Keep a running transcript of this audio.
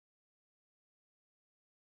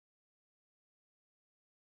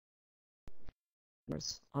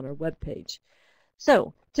on our webpage.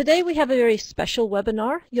 So today we have a very special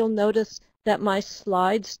webinar. You'll notice that my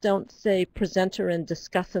slides don't say presenter and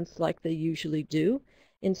discussants like they usually do.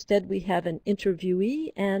 Instead, we have an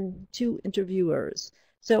interviewee and two interviewers.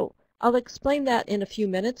 So I'll explain that in a few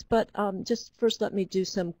minutes, but just first let me do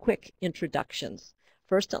some quick introductions.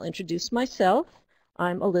 First, I'll introduce myself.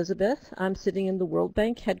 I'm Elizabeth. I'm sitting in the World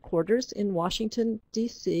Bank headquarters in Washington,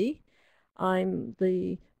 D.C. I'm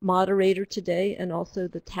the moderator today and also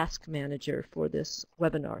the task manager for this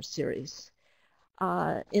webinar series.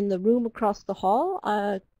 In the room across the hall,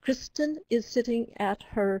 Kristen is sitting at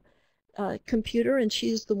her computer, and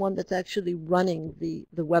she's the one that's actually running the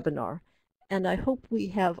webinar. And I hope we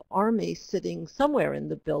have Army sitting somewhere in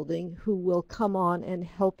the building who will come on and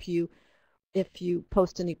help you if you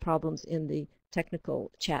post any problems in the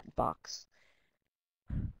technical chat box.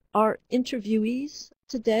 Our interviewees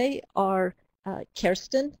today are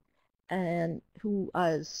Kirsten, who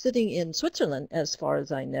is sitting in Switzerland as far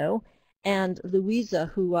as I know, and Louisa,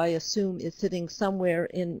 who I assume is sitting somewhere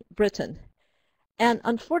in Britain. And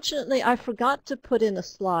unfortunately, I forgot to put in a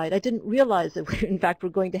slide. I didn't realize that in fact, we're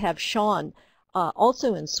going to have Sean,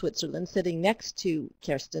 also in Switzerland, sitting next to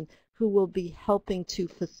Kirsten, who will be helping to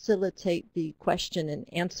facilitate the question and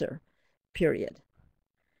answer period.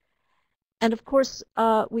 And of course,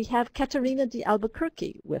 we have Catarina de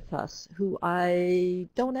Albuquerque with us, who I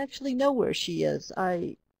don't actually know where she is.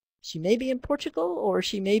 She may be in Portugal, or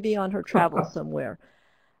she may be on her travel somewhere.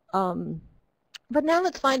 But now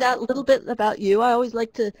let's find out a little bit about you. I always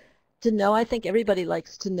like to know, I think everybody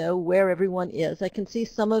likes to know where everyone is. I can see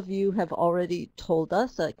some of you have already told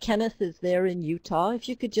us. Kenneth is there in Utah. If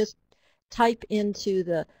you could just type into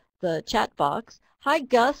the chat box. Hi,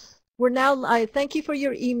 Gus. We're now, I thank you for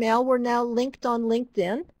your email. We're now linked on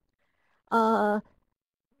LinkedIn.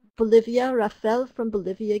 Bolivia, Rafael from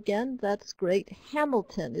Bolivia again. That's great.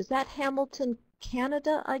 Hamilton. Is that Hamilton,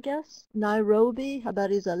 Canada, I guess? Nairobi. How about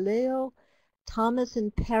Isaleo? Thomas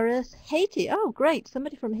in Paris. Haiti. Oh, great.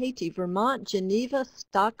 Somebody from Haiti. Vermont, Geneva,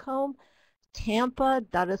 Stockholm, Tampa,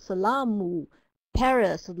 Dar es Salaam,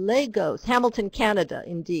 Paris, Lagos, Hamilton, Canada,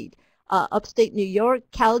 indeed. Upstate New York,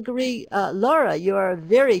 Calgary. Laura, you are a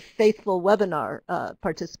very faithful webinar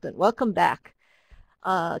participant. Welcome back.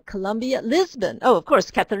 Colombia, Lisbon. Oh, of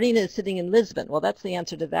course, Catarina is sitting in Lisbon. Well, that's the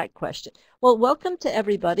answer to that question. Well, welcome to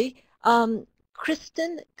everybody.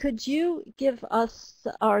 Kristen, could you give us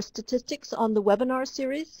our statistics on the webinar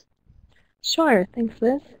series? Sure, thanks,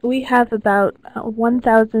 Liz. We have about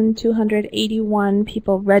 1,281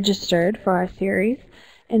 people registered for our series.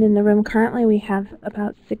 And in the room currently, we have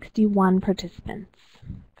about 61 participants.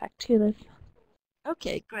 Back to you, Liz.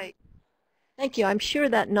 Okay, great. Thank you. I'm sure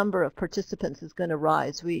that number of participants is going to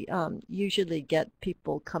rise. We usually get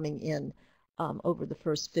people coming in over the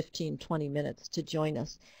first 15-20 minutes to join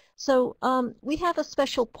us. So we have a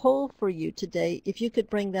special poll for you today. If you could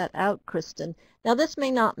bring that out, Kristen. Now, this may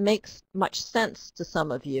not make much sense to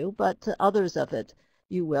some of you, but to others of it,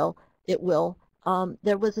 it will.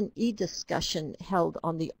 There was an e-discussion held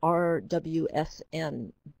on the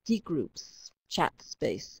RWSN D groups chat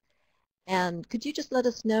space. And could you just let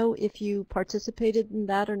us know if you participated in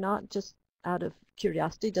that or not, just out of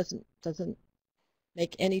curiosity? Doesn't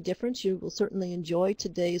make any difference. You will certainly enjoy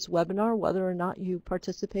today's webinar whether or not you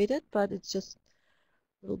participated, but it's just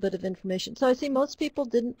a little bit of information. So I see most people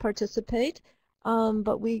didn't participate,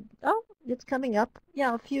 but it's coming up.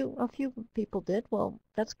 Yeah, a few people did. Well,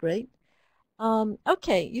 that's great.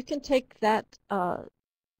 Okay, you can take that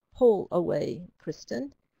poll away,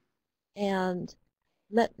 Kristen, and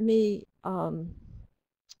let me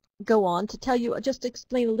go on to tell you, just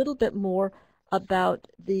explain a little bit more about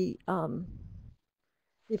the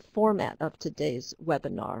format of today's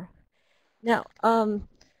webinar. Now,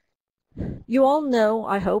 you all know,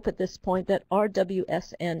 I hope at this point, that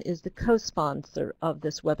RWSN is the co-sponsor of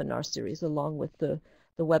this webinar series along with the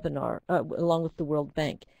World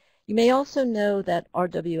Bank. You may also know that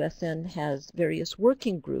RWSN has various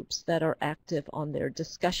working groups that are active on their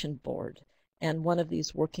discussion board, and one of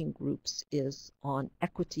these working groups is on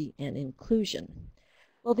equity and inclusion.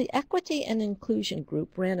 Well, the Equity and Inclusion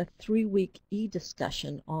Group ran a 3-week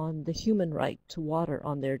e-discussion on the human right to water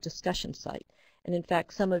on their discussion site. And in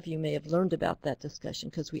fact, some of you may have learned about that discussion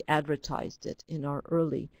because we advertised it in our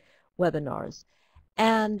early webinars.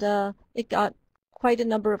 And it got quite a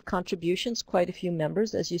number of contributions, quite a few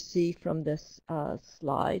members, as you see from this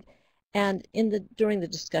slide. And during the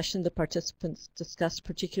discussion, the participants discussed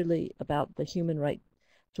particularly about the human right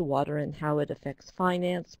to water and how it affects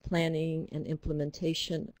finance, planning, and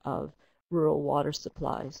implementation of rural water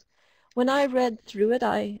supplies. When I read through it,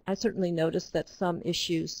 I certainly noticed that some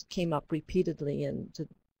issues came up repeatedly in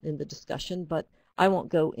the discussion, but I won't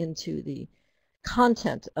go into the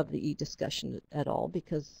content of the e-discussion at all,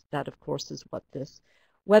 because that, of course, is what this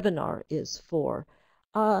webinar is for.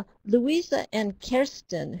 Louisa and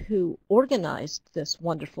Kirsten, who organized this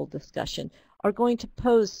wonderful discussion, are going to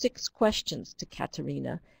pose 6 questions to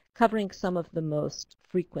Catarina, covering some of the most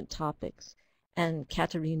frequent topics, and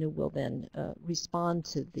Catarina will then respond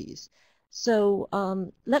to these. So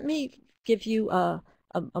let me give you a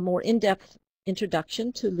more in-depth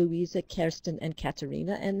introduction to Louisa, Kirsten, and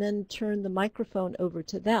Catarina, and then turn the microphone over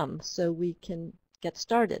to them so we can get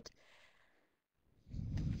started.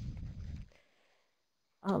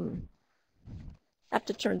 I have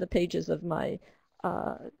to turn the pages of my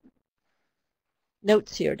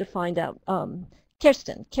notes here to find out.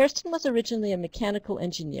 Kirsten was originally a mechanical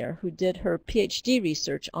engineer who did her PhD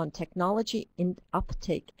research on technology in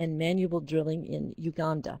uptake and manual drilling in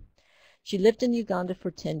Uganda. She lived in Uganda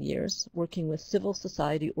for 10 years, working with civil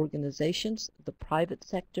society organizations, the private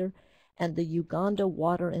sector, and the Uganda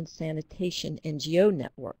Water and Sanitation NGO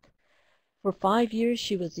network. For 5 years,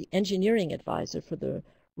 she was the engineering advisor for the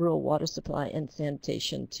Rural Water Supply and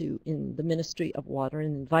Sanitation in the Ministry of Water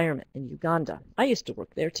and Environment in Uganda. I used to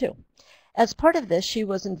work there too. As part of this, she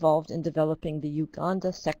was involved in developing the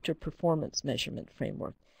Uganda Sector Performance Measurement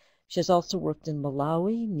Framework. She has also worked in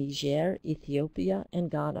Malawi, Niger, Ethiopia,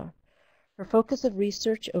 and Ghana. Her focus of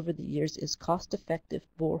research over the years is cost-effective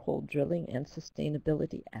borehole drilling and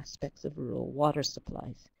sustainability aspects of rural water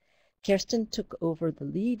supplies. Kirsten took over the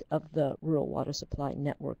lead of the Rural Water Supply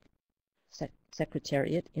Network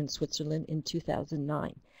Secretariat in Switzerland in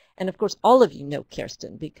 2009. And of course, all of you know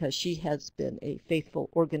Kirsten because she has been a faithful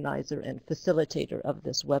organizer and facilitator of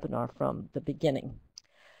this webinar from the beginning.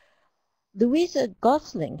 Louisa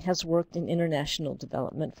Gosling has worked in international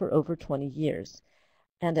development for over 20 years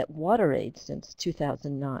and at WaterAid since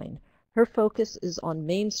 2009. Her focus is on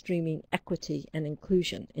mainstreaming equity and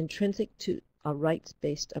inclusion, intrinsic to a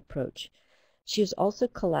rights-based approach. She is also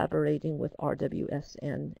collaborating with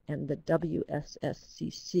RWSN and the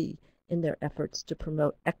WSSCC in their efforts to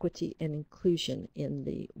promote equity and inclusion in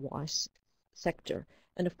the WASH sector.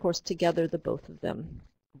 And of course, together, the both of them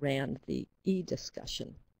ran the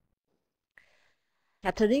e-discussion.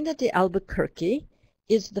 Catarina de Albuquerque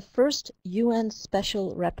is the first UN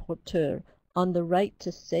Special Rapporteur on the right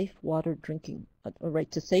to safe drinking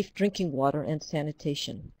water and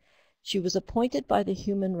sanitation. She was appointed by the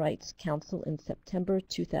Human Rights Council in September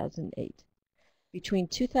 2008. Between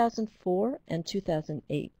 2004 and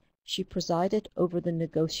 2008, she presided over the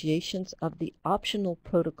negotiations of the optional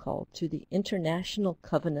protocol to the International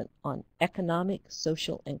Covenant on Economic,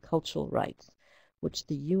 Social, and Cultural Rights, which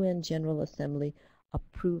the UN General Assembly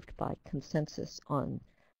approved by consensus on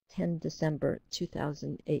 10 December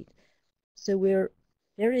 2008. So we're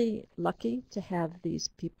very lucky to have these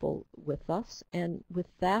people with us, and with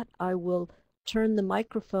that I will turn the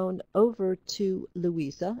microphone over to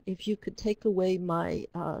Louisa. If you could take away my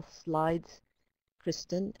slides,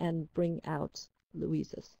 Kristen, and bring out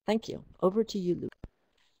Louisa's. Thank you. Over to you, Louisa.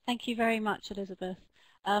 Thank you very much, Elizabeth.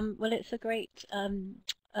 Well, it's a great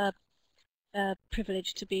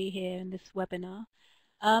privilege to be here in this webinar.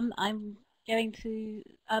 I'm going to,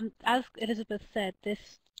 as Elizabeth said,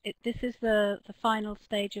 this is the final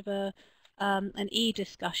stage of an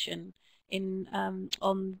e-discussion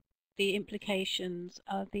on the implications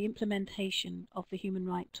of the implementation of the human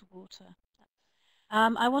right to water.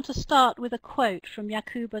 I want to start with a quote from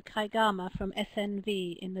Yakuba Kaigama from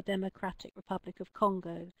SNV in the Democratic Republic of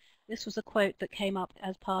Congo. This was a quote that came up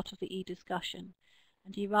as part of the e-discussion,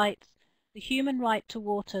 and he writes, "The human right to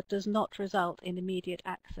water does not result in immediate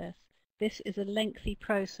access. This is a lengthy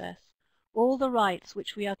process. All the rights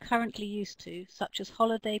which we are currently used to, such as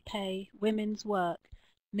holiday pay, women's work,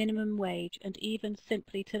 minimum wage, and even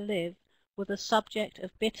simply to live, were the subject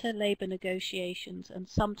of bitter labour negotiations and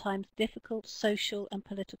sometimes difficult social and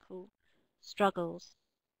political struggles.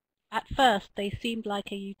 At first they seemed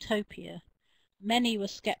like a utopia. Many were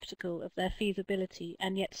sceptical of their feasibility,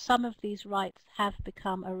 and yet some of these rights have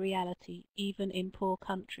become a reality, even in poor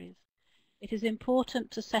countries. It is important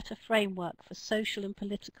to set a framework for social and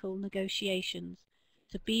political negotiations,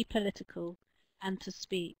 to be political, and to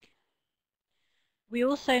speak." We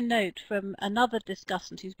also note from another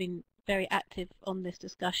discussant who's been very active on this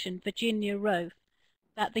discussion, Virginia Roth,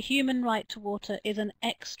 that the human right to water is an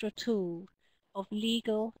extra tool of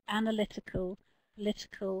legal, analytical,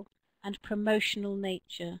 political, and promotional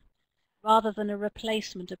nature, rather than a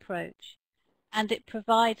replacement approach, and it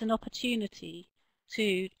provides an opportunity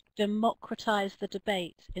to democratize the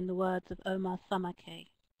debate, in the words of Omar Samake.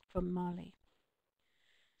 from Mali.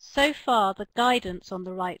 So far, the guidance on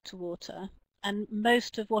the right to water and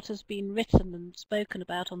most of what has been written and spoken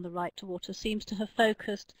about on the right to water seems to have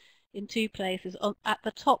focused in two places, at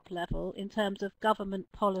the top level in terms of government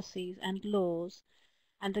policies and laws,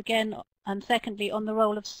 and secondly on the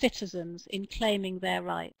role of citizens in claiming their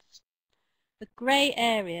rights. The grey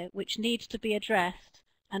area which needs to be addressed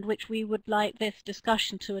and which we would like this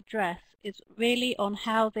discussion to address is really on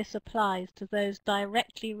how this applies to those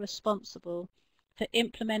directly responsible for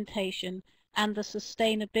implementation and the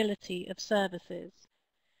sustainability of services.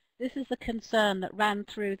 This is the concern that ran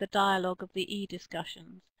through the dialogue of the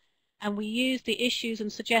e-discussions, and we used the issues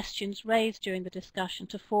and suggestions raised during the discussion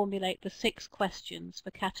to formulate the 6 questions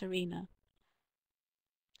for Catarina.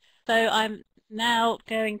 So I'm now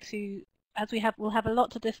going to, as we'll have a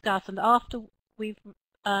lot to discuss, and after we've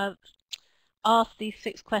asked these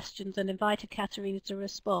 6 questions and invited Catarina to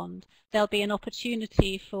respond, there'll be an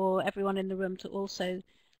opportunity for everyone in the room to also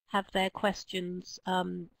have their questions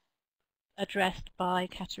addressed by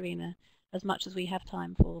Catarina, as much as we have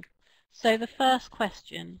time for. So the first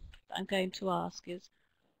question that I'm going to ask is,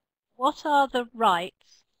 what are the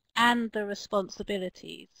rights and the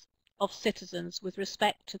responsibilities of citizens with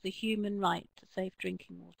respect to the human right to safe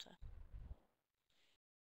drinking water?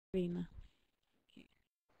 Catarina.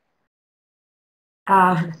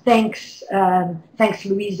 Thanks,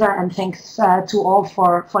 Louisa, and thanks to all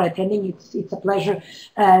for attending. It's a pleasure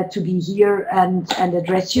to be here and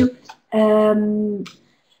address you.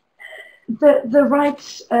 The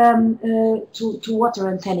rights to water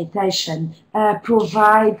and sanitation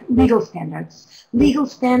provide legal standards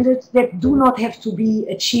that do not have to be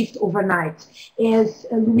achieved overnight. As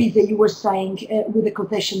Louisa, you were saying with the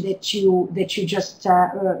quotation that you just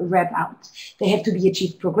read out, they have to be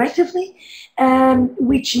achieved progressively,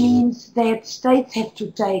 which means that states have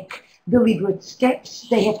to take deliberate steps.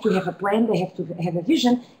 They have to have a plan, they have to have a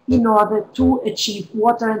vision in order to achieve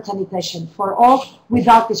water and sanitation for all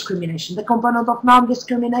without discrimination. The component of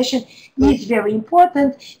non-discrimination is very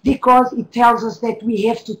important because it tells us that we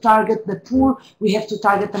have to target the poor, we have to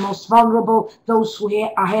target the most vulnerable, those who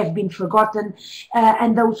have been forgotten,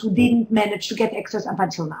 and those who didn't manage to get access up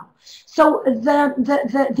until now. So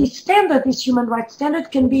this standard, this human rights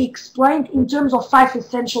standard, can be explained in terms of 5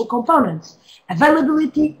 essential components: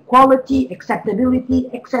 availability, quality, acceptability,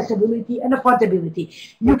 accessibility, and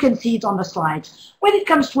affordability. You can see it on the slide. When it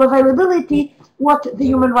comes to availability, what the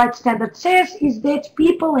human rights standard says is that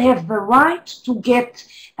people have the right to get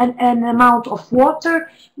an amount of water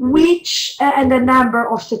which and a number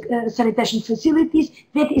of sanitation facilities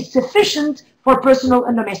that is sufficient for personal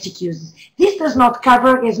and domestic uses. This does not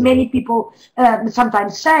cover, as many people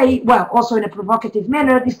sometimes say, well, also in a provocative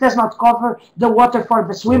manner, this does not cover the water for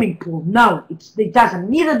the swimming pool. No, it doesn't.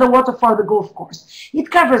 Neither the water for the golf course. It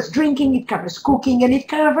covers drinking, it covers cooking, and it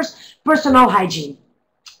covers personal hygiene.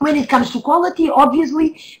 When it comes to quality,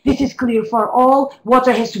 obviously, this is clear for all.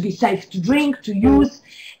 Water has to be safe to drink, to use,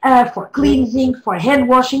 for cleansing, for hand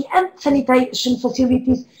washing, and sanitation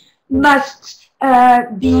facilities must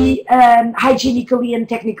be hygienically and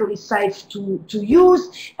technically safe to use.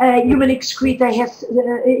 Human excreta has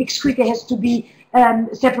to be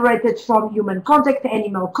separated from human contact,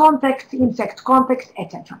 animal contact, insect contact,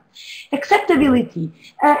 etc. Acceptability.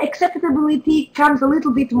 Acceptability comes a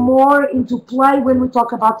little bit more into play when we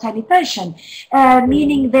talk about sanitation,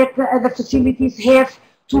 meaning that the facilities have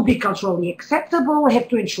to be culturally acceptable, have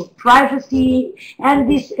to ensure privacy, and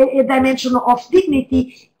this dimension of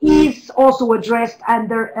dignity is also addressed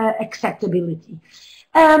under acceptability.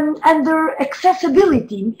 Under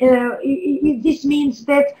accessibility, this means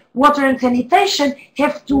that water and sanitation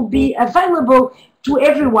have to be available to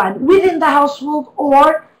everyone within the household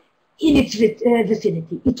or in its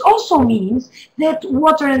vicinity. It also means that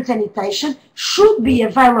water and sanitation should be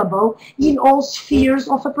available in all spheres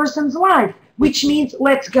of a person's life, which means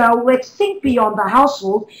let's think beyond the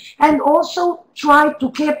household and also try to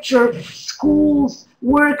capture schools,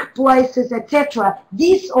 workplaces, etc.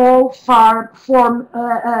 These all form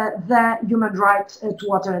the human rights to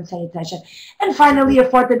water and sanitation. And finally,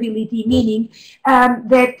 affordability, meaning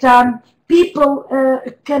that people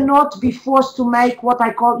cannot be forced to make what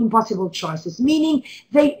I call impossible choices, meaning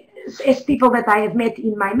as people that I have met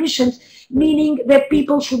in my missions, meaning that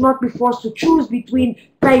people should not be forced to choose between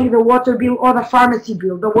paying the water bill or the pharmacy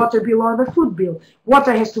bill, the water bill or the food bill.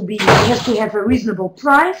 Water has to have a reasonable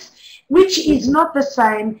price, which is not the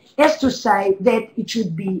same as to say that it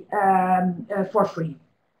should be for free.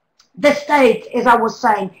 The state, as I was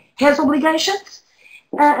saying, has obligations,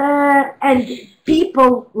 and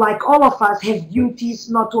people, like all of us, have duties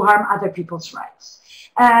not to harm other people's rights.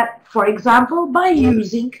 For example, by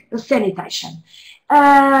using sanitation.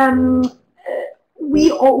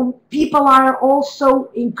 People are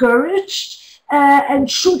also encouraged and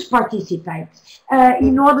should participate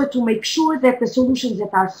in order to make sure that the solutions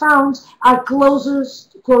that are found are closer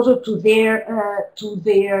to their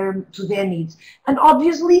needs. And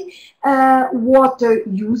obviously, water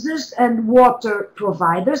users and water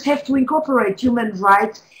providers have to incorporate human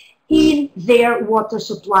rights in their water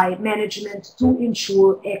supply management to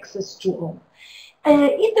ensure access to all.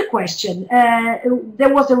 In the question,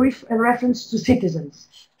 there was a reference to citizens,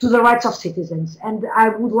 to the rights of citizens. And I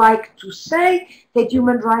would like to say that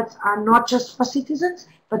human rights are not just for citizens,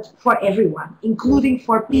 but for everyone, including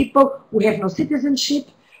for people who have no citizenship,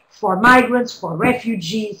 for migrants, for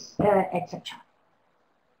refugees, etc.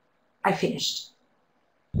 I finished.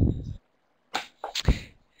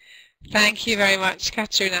 Thank you very much,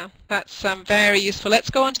 Catarina. That's very useful. Let's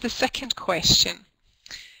go on to the second question.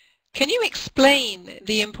 Can you explain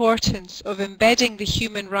the importance of embedding the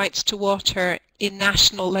human rights to water in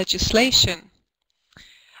national legislation?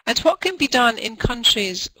 And what can be done in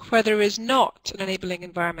countries where there is not an enabling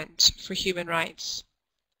environment for human rights?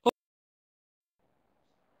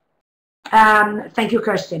 Thank you,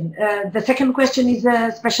 Kirsten. The second question is a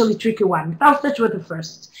especially tricky one. I'll start with the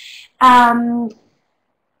first.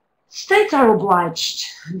 States are obliged,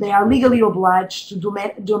 they are legally obliged to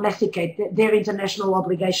domesticate their international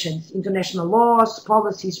obligations, international laws,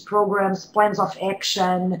 policies, programs, plans of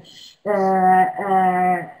action,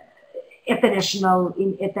 nationally.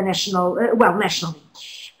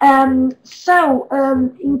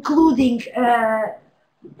 Including,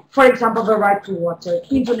 for example, the right to water,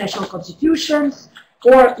 international constitutions,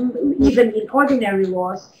 or even in ordinary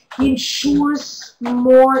laws, ensures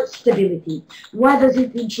more stability. Why does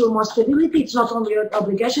it ensure more stability? It's not only an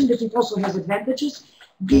obligation, but it also has advantages,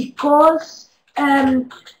 because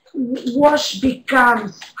WASH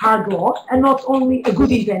becomes hard law, and not only a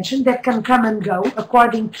good intention that can come and go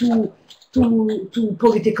according to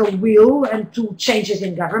political will and to changes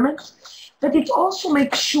in governments, but it also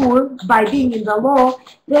makes sure, by being in the law,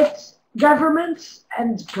 that governments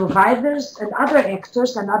and providers and other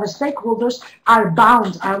actors and other stakeholders are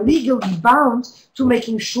legally bound to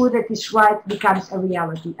making sure that this right becomes a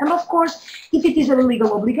reality. And of course, if it is a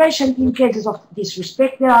legal obligation, in cases of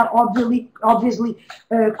disrespect, there are obviously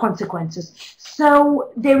consequences. So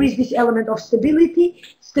there is this element of stability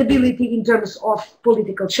in terms of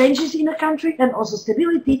political changes in a country, and also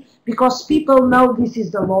stability because people know this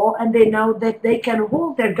is the law and they know that they can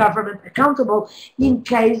hold their government accountable in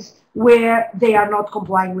case where they are not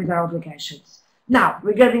complying with their obligations. Now,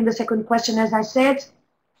 regarding the second question, as I said,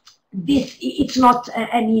 it's not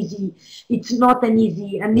an easy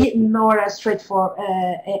nor a straightforward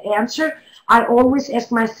answer. I always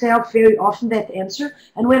ask myself very often that answer,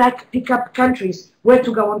 and when I pick up countries where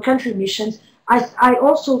to go on country missions, I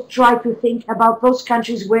also try to think about those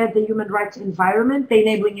countries where the human rights environment, the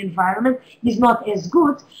enabling environment, is not as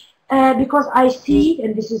good. Because I see,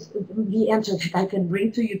 and this is the answer that I can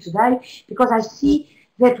bring to you today, because I see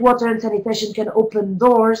that water and sanitation can open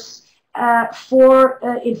doors for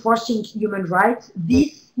enforcing human rights,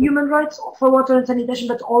 these human rights for water and sanitation,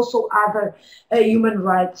 but also other human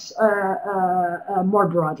rights more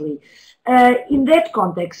broadly. In that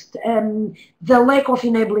context, the lack of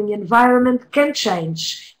enabling environment can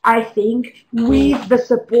change, I think, with the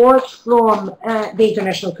support from the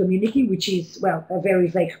international community, which is, well, a very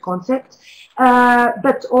vague concept,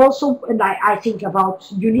 but also, and I think about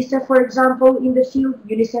UNICEF, for example, in the field,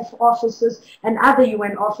 UNICEF offices and other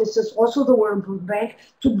UN offices, also the World Bank,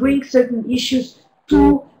 to bring certain issues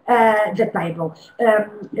to the table,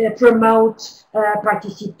 promote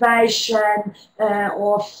participation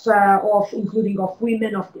including of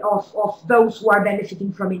women, of those who are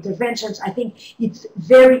benefiting from interventions. I think it's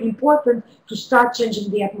very important to start changing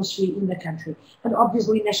the atmosphere in the country. And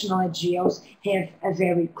obviously national NGOs have a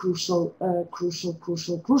very crucial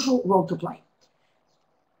role to play.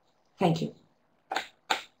 Thank you.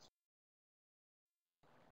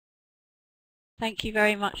 Thank you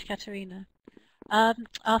very much, Catarina. Our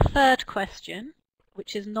third question,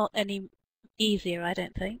 which is not any easier, I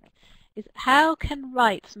don't think, is how can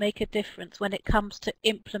rights make a difference when it comes to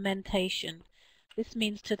implementation? This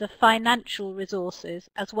means to the financial resources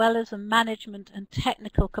as well as the management and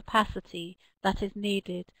technical capacity that is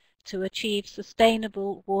needed to achieve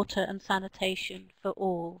sustainable water and sanitation for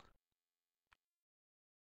all.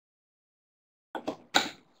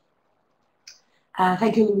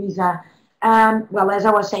 Thank you, Louisa. Well, as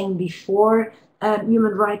I was saying before,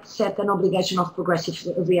 human rights set an obligation of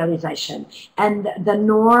progressive realization. And the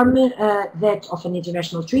norm that of an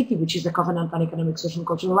international treaty, which is the Covenant on Economic, Social and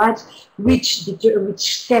Cultural Rights, which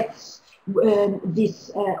sets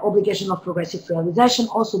this obligation of progressive realization,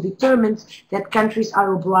 also determines that countries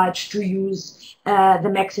are obliged to use the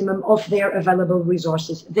maximum of their available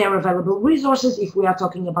resources. Their available resources, if we are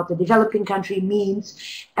talking about the developing country, means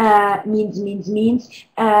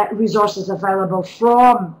resources available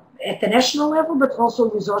from at the national level, but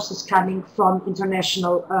also resources coming from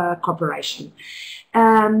international cooperation.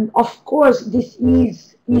 Of course, this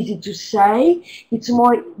is easy to say. It's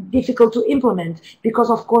more difficult to implement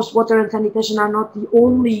because, of course, water and sanitation are not the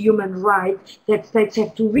only human right that states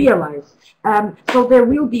have to realize. So there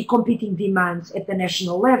will be competing demands at the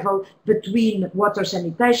national level between water,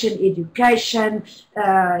 sanitation, education,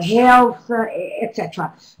 health,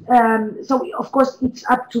 etc. So, of course, it's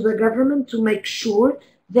up to the government to make sure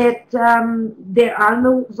that there are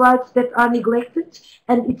no rights that are neglected,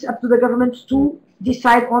 and it's up to the government to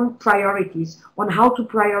decide on priorities, on how to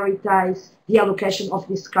prioritize the allocation of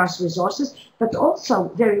these scarce resources, but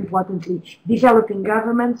also, very importantly, developing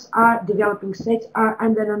states are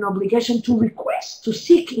under an obligation to request, to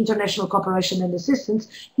seek international cooperation and assistance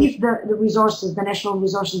if the national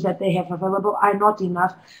resources that they have available are not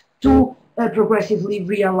enough to progressively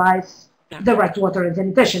realize the right to water and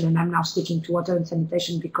sanitation. And I'm now sticking to water and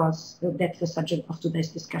sanitation because that's the subject of today's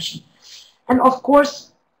discussion. And of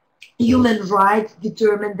course, human rights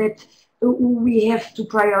determine that we have to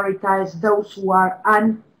prioritize those who are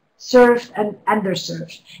unserved and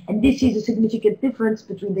underserved. And this is a significant difference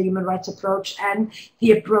between the human rights approach and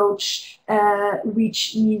the approach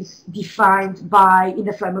which is defined in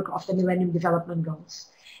the framework of the Millennium Development Goals.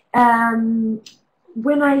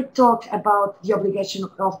 When I talk about the obligation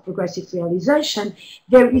of progressive realization,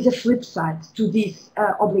 there is a flip side to this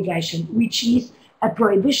obligation, which is a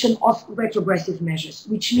prohibition of retrogressive measures,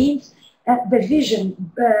 which means the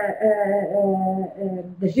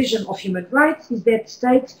vision of human rights is that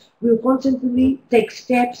states will constantly take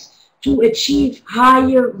steps to achieve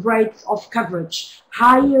higher rates of coverage,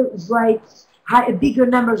 bigger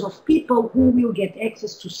numbers of people who will get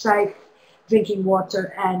access to safe drinking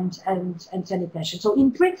water and sanitation. So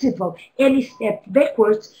in principle, any step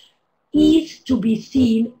backwards is to be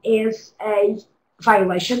seen as a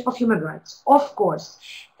violation of human rights. Of course,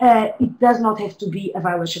 it does not have to be a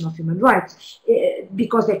violation of human rights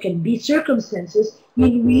because there can be circumstances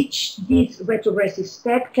in which this retrogressive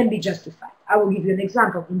step can be justified. I will give you an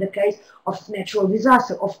example. In the case of natural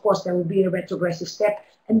disaster, of course, there will be a retrogressive step,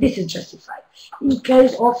 and this is justified. In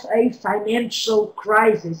case of a financial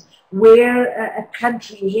crisis, where a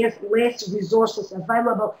country has less resources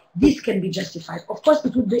available, this can be justified. Of course,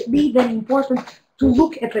 it would be then important to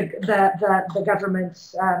look at the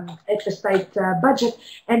government's, at the state budget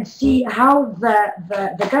and see how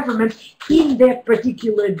the government, in their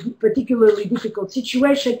particularly difficult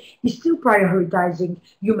situation, is still prioritizing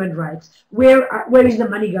human rights. Where is the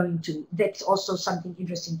money going to? That's also something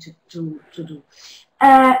interesting to do.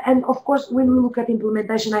 And of course, when we look at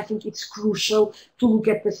implementation, I think it's crucial to look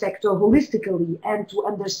at the sector holistically and to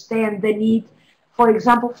understand the need, for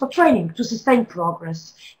example, for training to sustain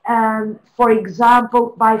progress. For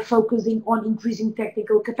example, by focusing on increasing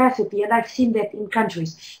technical capacity, and I've seen that in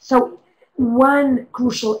countries. So one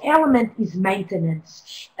crucial element is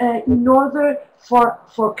maintenance. In order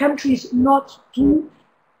for countries not to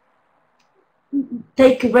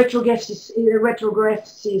take retrogressive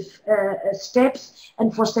steps,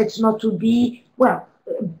 and for states not to be, well,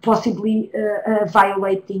 possibly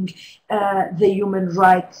violating the human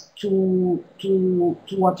rights to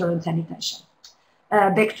water and sanitation.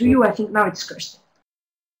 Back to you. I think now it's Kirsten.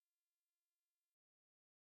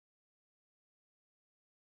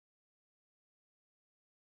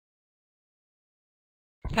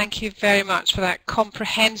 Thank you very much for that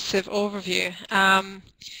comprehensive overview.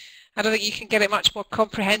 I don't think you can get it much more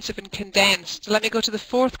comprehensive and condensed. Let me go to the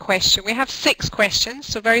fourth question. We have 6 questions,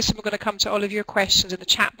 so very soon we're going to come to all of your questions in the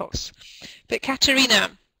chat box. But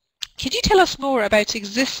Catarina, could you tell us more about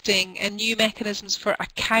existing and new mechanisms for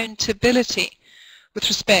accountability with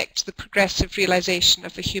respect to the progressive realization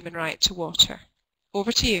of the human right to water?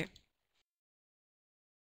 Over to you.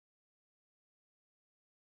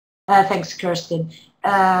 Thanks, Kirsten.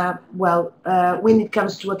 When it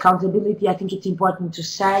comes to accountability, I think it's important to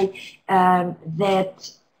say that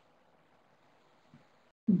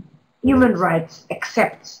human rights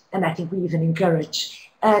accept, and I think we even encourage,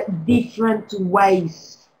 different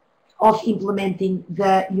ways of implementing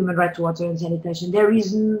the human right to water and sanitation. There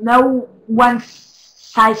is no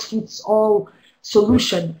one-size-fits-all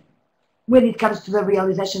solution. when it comes to the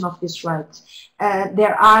realization of these rights.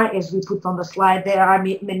 There are, as we put on the slide, there are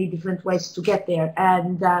many different ways to get there.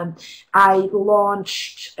 And I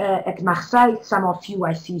launched at Marseille, some of you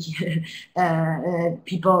I see,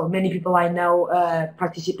 many people I know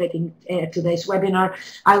participating in today's webinar.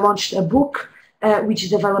 I launched a book which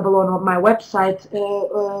is available on my website,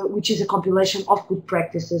 which is a compilation of good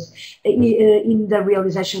practices in the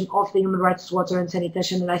realization of the human rights to water and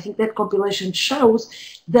sanitation. And I think that compilation shows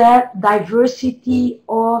the diversity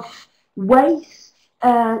of ways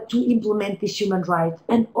to implement this human right.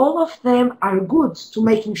 And all of them are good to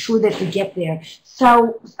making sure that we get there.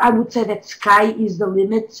 So I would say that sky is the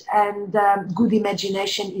limit and good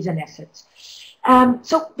imagination is an asset.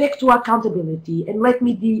 So back to accountability, and let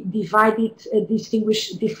me divide it, distinguish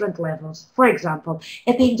different levels. For example,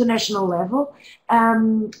 at the international level,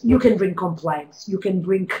 you can bring complaints. You can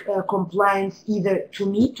bring complaints either to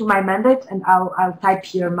me, to my mandate, and I'll type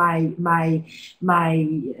here my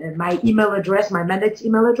email address, my mandate's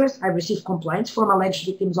email address. I receive complaints from alleged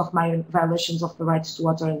victims of my violations of the rights to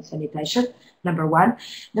water and sanitation. Number one.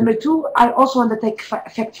 Number two, I also undertake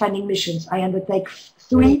fact-finding missions. I undertake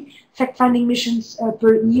 3 fact-finding missions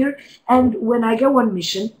per year, and when I go on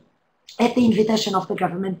mission, at the invitation of the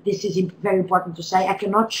government, this is very important to say, I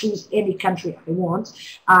cannot choose any country I want.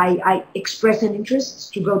 I express an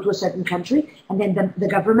interest to go to a certain country, and then the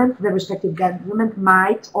government, the respective government,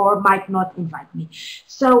 might or might not invite me.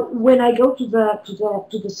 So when I go to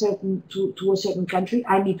a certain country,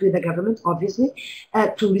 I meet with the government, obviously,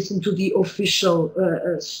 to listen to the official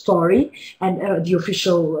story and the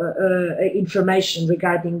official information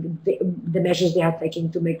regarding the measures they are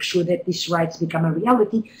taking to make sure that these rights become a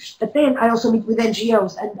reality. But then I also meet with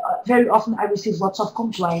NGOs, and very often I receive lots of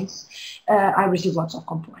complaints. There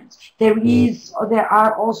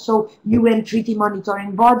are also UN treaty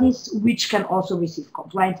monitoring bodies which can also receive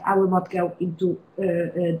complaints. I will not go into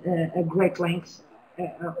a great length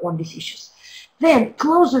on these issues. Then,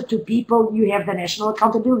 closer to people, you have the national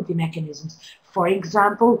accountability mechanisms. For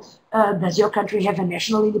example, does your country have a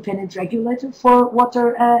national independent regulator for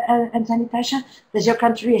water and sanitation? Does your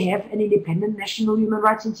country have an independent national human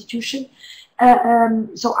rights institution?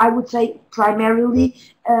 So I would say primarily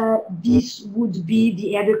these would be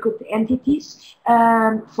the adequate entities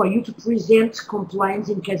for you to present complaints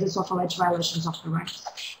in cases of alleged violations of the rights.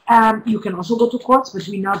 You can also go to courts, but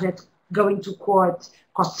we know that going to court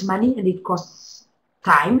costs money and it costs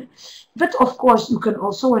time. But of course, you can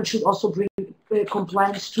also and should also bring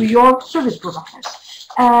complaints to your service providers.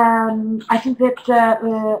 I think that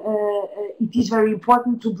it is very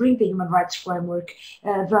important to bring the human rights framework.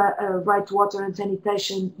 The right to water and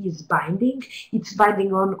sanitation is binding. It's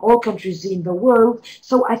binding on all countries in the world.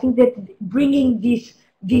 So I think that bringing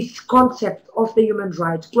this concept of the human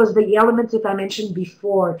right, plus the elements that I mentioned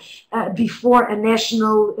before a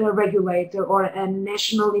national regulator or a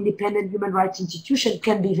national independent human rights institution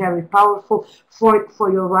can be very powerful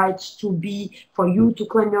for your rights to be, for you to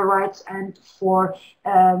claim your rights and for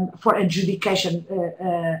adjudication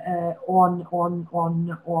on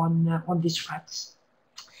these rights.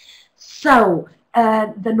 So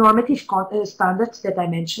the normative standards that I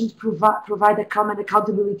mentioned provide a common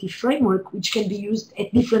accountability framework which can be used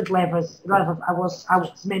at different levels. I was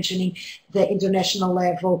mentioning the international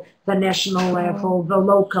level, the national level, the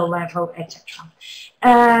local level, etc.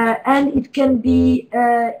 And it can be,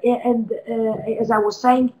 as I was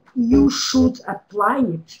saying, you should apply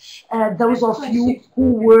it. Those of you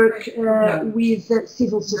who work with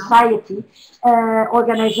civil society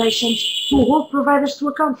organizations who hold providers to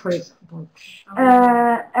account, for example.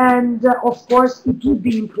 And of course, it would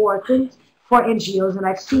be important for NGOs, and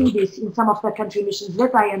I've seen this in some of the country missions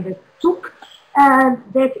that I undertook,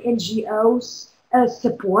 that NGOs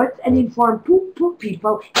support and inform poor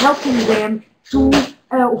people, helping them to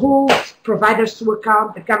hold providers to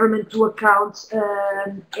account, the government to account,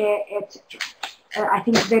 etc. I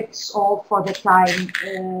think that's all for the time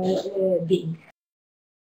being.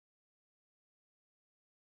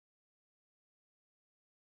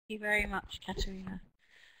 Thank you very much, Catarina.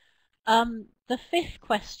 The 5th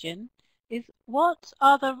question is, what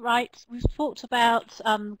are the rights? We've talked about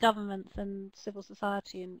governments and civil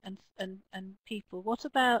society and people. What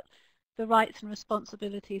about the rights and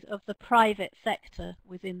responsibilities of the private sector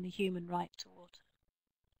within the human right to water?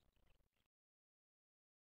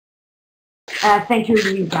 Thank you,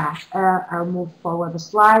 Luisa. I'll move forward the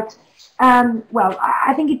slide. Well,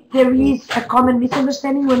 I think there is a common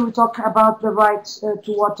misunderstanding when we talk about the rights to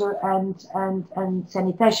water and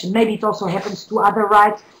sanitation. Maybe it also happens to other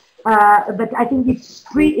rights, but I think it's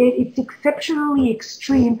exceptionally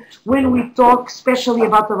extreme when we talk especially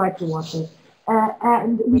about the right to water.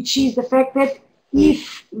 and which is the fact that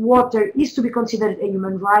if water is to be considered a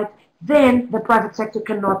human right, then the private sector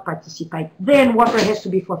cannot participate. Then water has to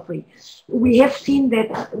be for free. We have seen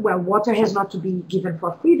that, well, water has not to be given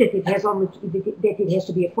for free, that it has only that it has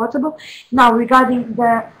to be affordable. Now, regarding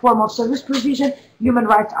the form of service provision, human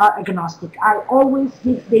rights are agnostic. I always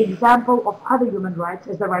give the example of other human rights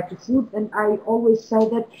as the right to food, and I always say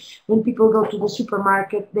that when people go to the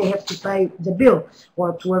supermarket, they have to pay the bill,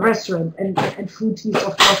 or to a restaurant, and food is,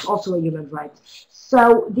 of course, also a human right.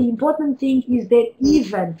 So the important thing is that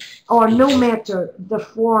even or no matter the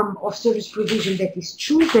form of service provision that is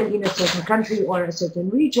chosen in a certain country or a certain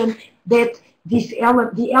region, that the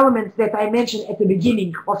elements that I mentioned at the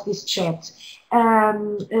beginning of this chat,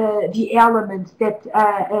 the elements that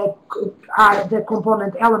are the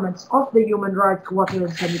component elements of the human right to water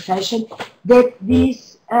and sanitation, that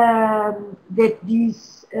these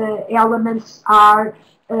elements are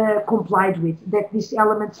complied with, that these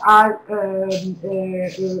elements are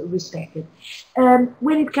respected.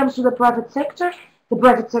 When it comes to the private sector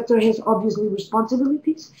has obviously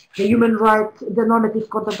responsibilities. The human right, the normative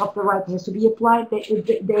content of the right has to be applied.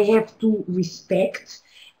 They have to respect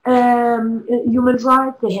human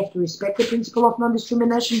rights. They have to respect the principle of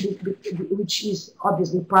non-discrimination, which is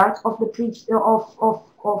obviously part of the principle of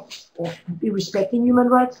respecting human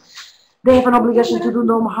rights. They have an obligation to do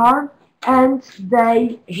no harm, and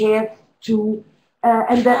they have to,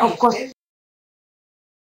 and then of course,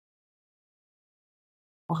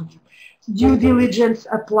 due diligence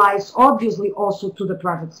applies obviously also to the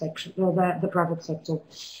private sector. The private sector.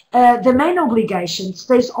 The main obligation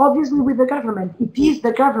stays obviously with the government. It is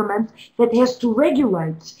the government that has to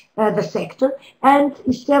regulate the sector and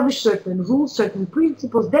establish certain rules, certain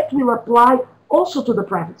principles that will apply also to the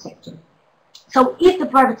private sector. So if the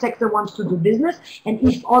private sector wants to do business, and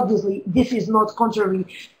if obviously this is not contrary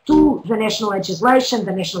to the national legislation,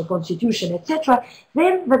 the national constitution, etc.,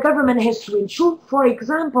 then the government has to ensure, for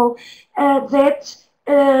example, that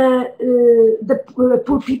the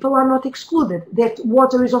poor people are not excluded, that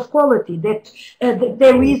water is of quality, that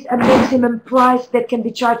there is a maximum price that can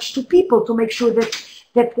be charged to people to make sure that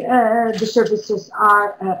the services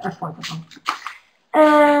are affordable.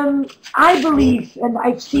 I believe, and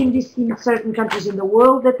I've seen this in certain countries in the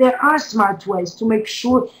world, that there are smart ways to make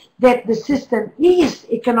sure that the system is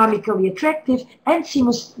economically attractive and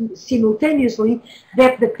simultaneously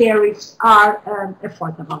that the tariffs are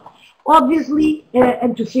affordable. Obviously,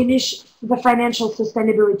 and to finish, the financial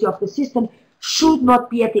sustainability of the system should not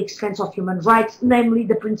be at the expense of human rights, namely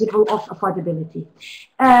the principle of affordability.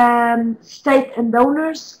 State and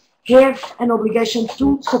donors have an obligation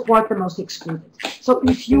to support the most excluded. So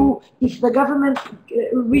if the government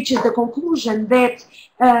reaches the conclusion that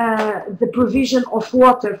the provision of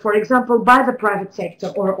water, for example, by the private sector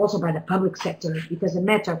or also by the public sector, it doesn't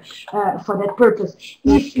matter for that purpose,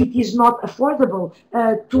 if it is not affordable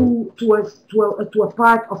to a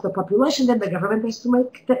part of the population, then the government has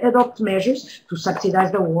to adopt measures to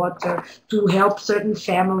subsidize the water, to help certain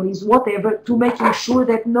families, whatever, to making sure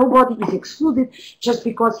that nobody is excluded just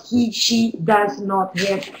because she does not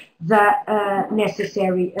have the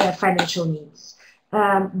necessary financial needs.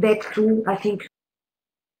 Back to, I think.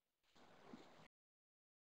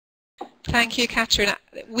 Thank you, Catarina.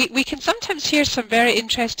 We can sometimes hear some very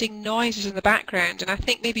interesting noises in the background, and I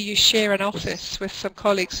think maybe you share an office with some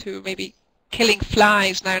colleagues who may be killing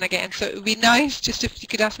flies now and again. So it would be nice just if you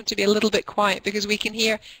could ask them to be a little bit quiet, because we can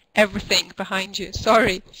hear everything behind you.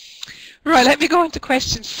 Sorry. Right, let me go on to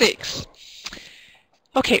question 6.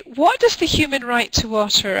 Okay, what does the human right to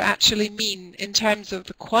water actually mean in terms of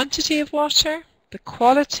the quantity of water, the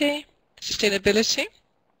quality, sustainability?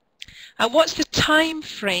 And what's the time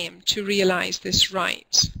frame to realize this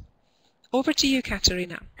right? Over to you,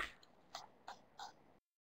 Catarina.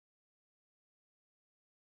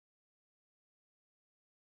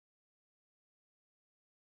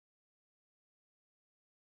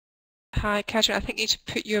 Hi, Catarina. I think you need to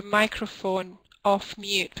put your microphone off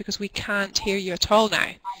mute because we can't hear you at all now.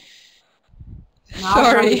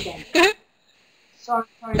 Sorry. Sorry,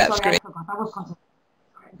 That's sorry, great. I forgot. I was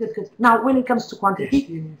concentrated. Good. Now, when it comes to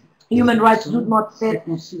quantity, human rights do not set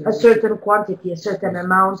a certain quantity, a certain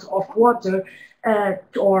amount of water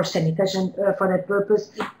or sanitation for that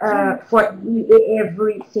purpose for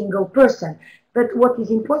every single person. But what is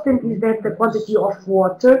important is that the quantity of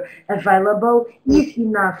water available is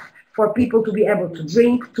enough for people to be able to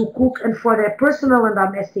drink, to cook, and for their personal and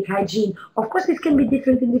domestic hygiene. Of course, this can be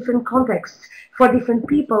different in different contexts for different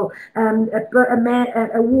people.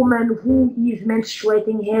 A woman who is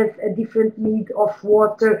menstruating has a different need of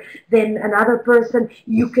water than another person.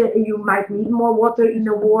 You might need more water in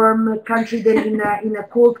a warm country than in a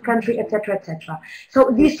cold country, etc., etc.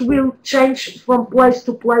 So this will change from place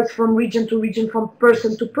to place, from region to region, from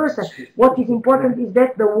person to person. What is important is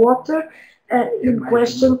that the water in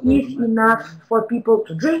question is enough for people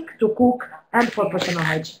to drink, to cook, and for personal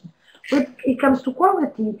hygiene. When it comes to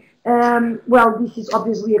quality, well, this is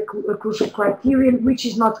obviously a crucial criterion, which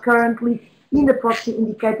is not currently in the proxy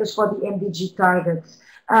indicators for the MDG targets.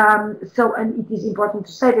 And it is important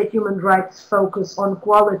to say that human rights focus on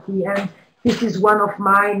quality, and this is one of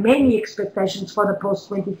my many expectations for the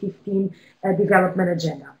post-2015 development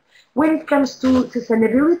agenda. When it comes to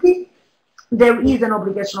sustainability, there is an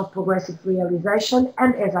obligation of progressive realization,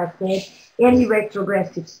 and as I said, any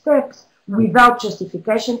retrogressive steps without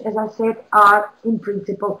justification, as I said, are in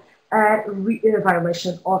principle a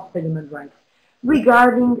violation of the human rights.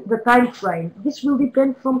 Regarding the time frame, this will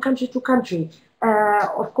depend from country to country.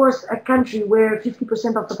 Of course, a country where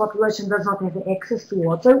 50% of the population does not have access to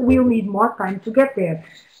water will need more time to get there.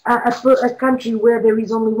 A country where there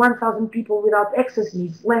is only 1,000 people without access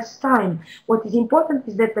needs less time. What is important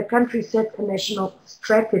is that the country set a national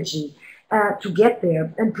strategy to get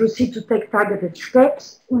there and proceed to take targeted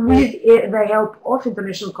steps with the help of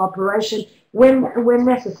international cooperation when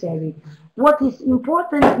necessary. What is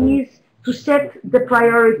important is to set the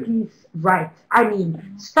priorities right. I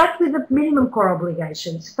mean, start with the minimum core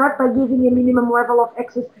obligation. Start by giving a minimum level of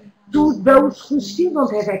access to those who still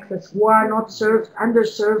don't have access, who are not served,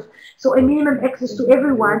 underserved. So a minimum access to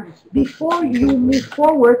everyone before you move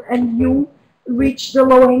forward and you reach the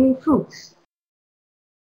low-hanging fruits.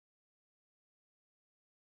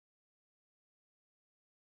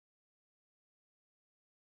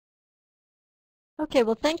 Okay,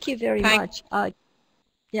 well, thank you very much.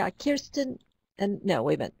 Yeah, Kirsten, and no,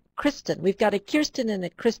 wait a minute, Kristen. We've got a Kirsten and a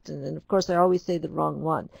Kristen, and of course I always say the wrong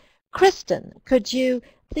one. Kristen, could you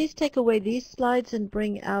please take away these slides and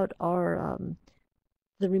bring out our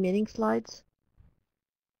the remaining slides?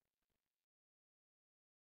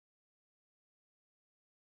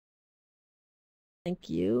 Thank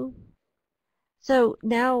you. So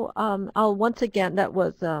now I'll once again, that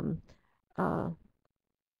was a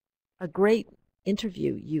great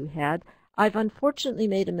interview you had. I've unfortunately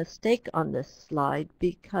made a mistake on this slide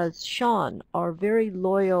because Sean, our very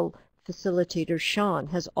loyal facilitator, Sean,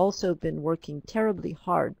 has also been working terribly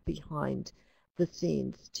hard behind the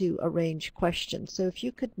scenes to arrange questions. So if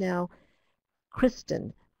you could now,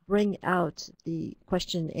 Kristen, bring out the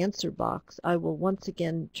question and answer box, I will once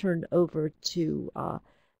again turn over to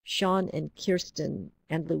Sean and Kirsten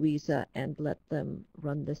and Louisa and let them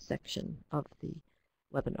run this section of the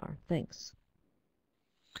webinar. Thanks.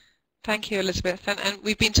 Thank you, Elizabeth. And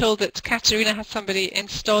we've been told that Catarina has somebody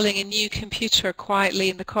installing a new computer quietly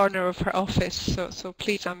in the corner of her office. So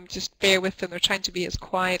please, just bear with them. They're trying to be as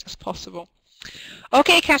quiet as possible.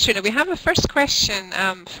 Okay, Catarina, we have a first question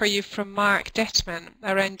for you from Mark Detman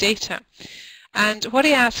around data. And what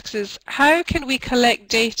he asks is, how can we collect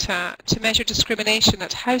data to measure discrimination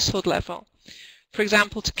at household level? For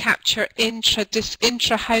example, to capture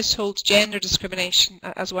intra-household gender discrimination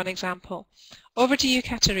as one example. Over to you,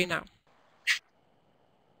 Catarina.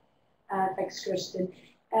 Thanks, Kirsten.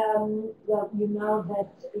 Well, you know that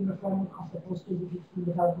in the framework of the post-2015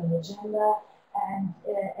 development agenda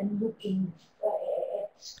and looking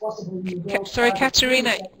at possible new goals. Sorry,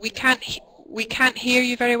 Catarina, we can't hear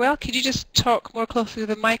you very well. Could you just talk more closely to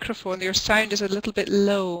the microphone? Your sound is a little bit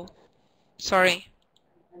low. Sorry.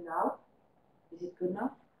 And now? Is it good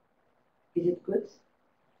now? Is it good?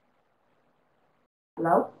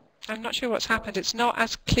 Hello? I'm not sure what's happened. It's not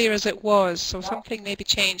as clear as it was, so something maybe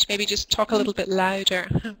changed. Maybe just talk a little bit louder.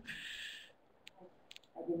 I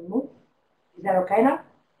didn't move. Is that okay now?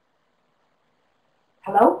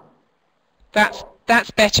 Hello? That's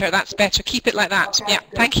better. That's better. Keep it like that. Okay, yeah.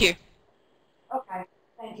 Good. Thank you. Okay.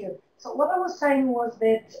 Thank you. So what I was saying was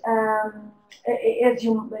that, as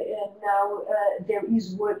you know, there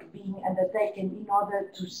is work being undertaken in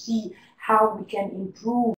order to see how we can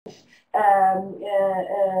improve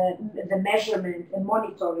the measurement and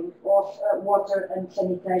monitoring of water and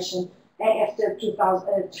sanitation after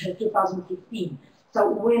 2015. So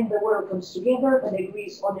when the world comes together and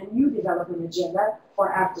agrees on a new development agenda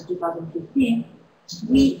for after 2015,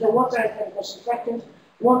 we, the water and sanitation sector,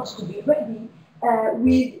 want to be ready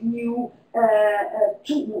with new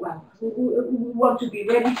we want to be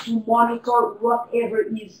ready to monitor whatever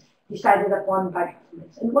is decided upon by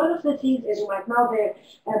governments. And one of the things, as you might know, there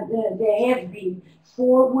have been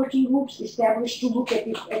 4 working groups established to look at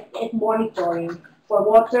monitoring for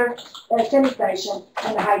water, sanitation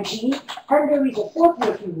and hygiene. And there is a 4th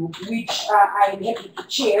working group, which I am happy to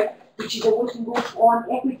chair, which is a working group on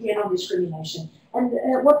equity and non-discrimination. And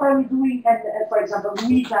what are we doing? And for example,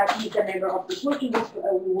 Luisa is a member of this working group.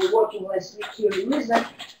 We were working last week here in Lisbon.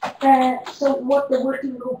 So what the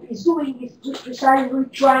working group is doing is precisely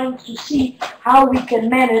trying to see how we can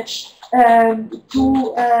manage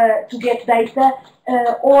to get data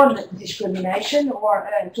on discrimination, or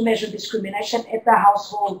to measure discrimination at the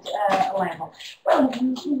household level. Well,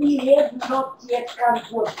 we have not yet come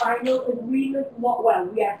to a final agreement. Well,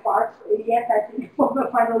 we are far yet, I think, from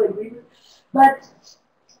a final agreement. But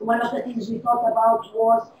one of the things we thought about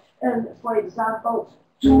was, for example,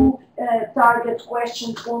 to target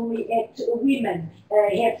questions only at women,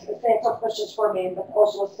 have a set of questions for men, but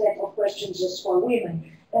also a set of questions just for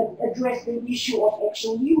women. Address the issue of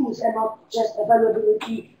actual use and not just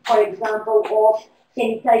availability, for example, of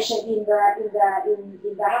sanitation in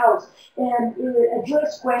the house, and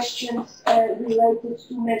address questions related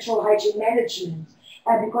to menstrual hygiene management,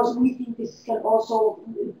 because we think this can also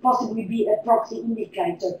possibly be a proxy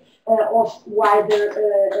indicator of wider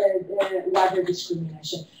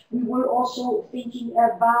discrimination. We were also thinking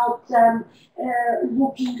about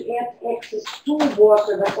looking at access to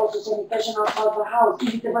water, but also sanitation outside the house.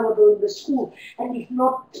 Is it available in the school? And if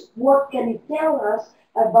not, what can it tell us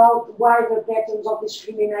about wider patterns of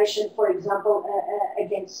discrimination, for example,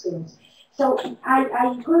 against girls? So I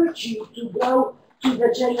encourage you to go to the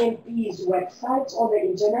JMP's websites on the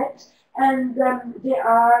internet, and there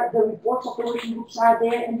are the reports of the working groups are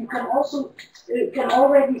there, and you can also can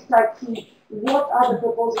already start seeing what are the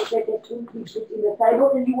proposals that have been put in the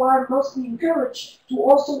table, and you are mostly encouraged to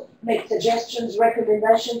also make suggestions,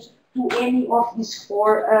 recommendations to any of these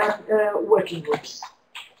 4 working groups.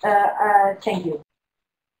 Thank you.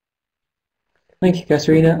 Thank you,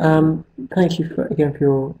 Catarina. Thank you again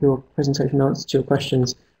for your presentation and answer to your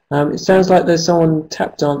questions. It sounds like there's someone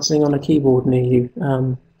tap dancing on a keyboard near you.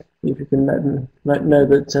 If you can let them know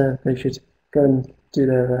that they should go and do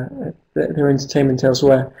their entertainment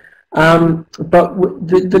elsewhere. But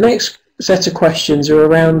the next set of questions are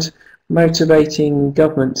around motivating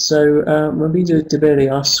governments. So Mabida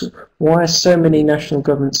Debeli asks, why are so many national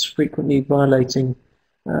governments frequently violating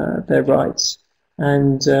their rights?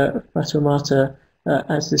 And Fatumata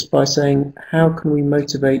adds this by saying, how can we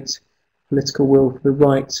motivate political will for the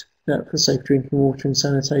right for safe drinking water and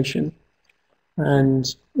sanitation? And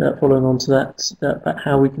following on to that, about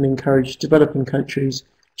how we can encourage developing countries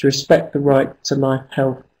to respect the right to life,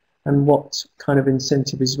 health, and what kind of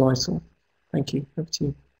incentive is vital. Thank you. Over to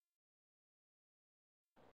you.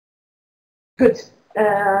 Good.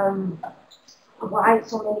 Why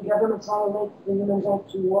so many governments violate the human right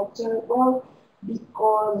to water? Well,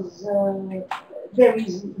 because there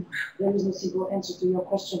is no simple answer to your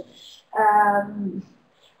question.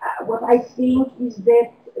 What I think is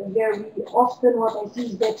that very often what I see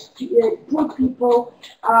is that poor people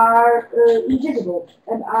are invisible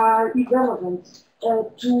and are irrelevant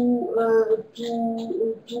to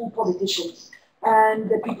politicians, and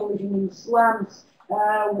the people living in slums.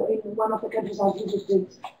 In one of the countries I visited,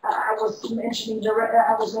 I was mentioning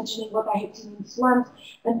what I had seen in slums,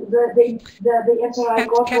 and the answer I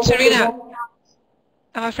got Catarina, was,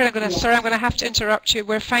 I'm afraid I'm going to have to interrupt you.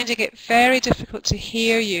 We're finding it very difficult to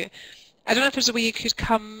hear you. I don't know if there's a way you could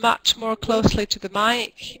come much more closely to the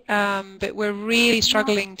mic, but we're really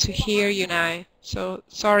struggling to hear you now. So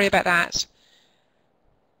sorry about that.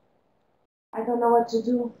 I don't know what to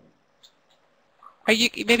do. Are you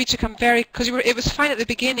maybe to come because it was fine at the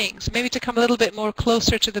beginning, so maybe to come a little bit more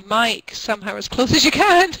closer to the mic somehow, as close as you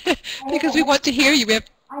can, because we want to hear you.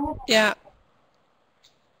 Yeah.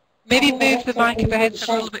 Maybe move the mic of the headset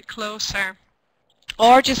a little bit closer,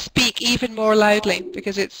 or just speak even more loudly,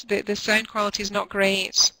 because it's the sound quality is not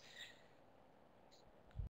great.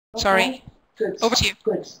 Okay. Sorry. Good. Over to you.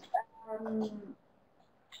 Good.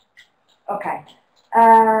 Okay.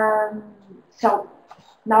 So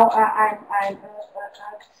now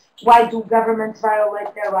why do governments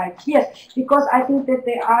violate their rights? Yes, because I think that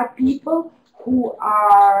there are people who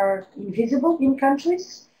are invisible in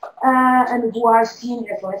countries and who are seen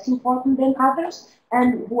as less important than others,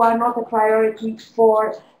 and who are not a priority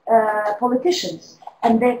for politicians.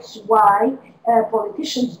 And that's why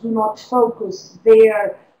politicians do not focus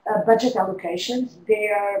their budget allocations,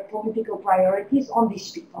 their political priorities on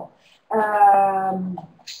these people.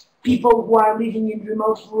 People who are living in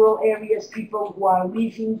remote rural areas, people who are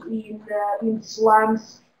living in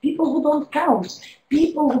slums, people who don't count,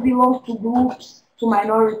 people who belong to groups, to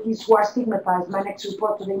minorities who are stigmatized. My next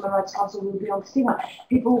report to the Human Rights Council will be on stigma.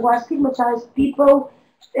 People who are stigmatized, people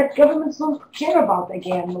that governments don't care about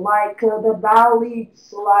again, like the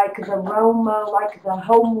Dalits, like the Roma, like the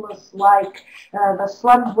homeless, like the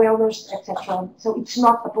slum dwellers, etc. So it's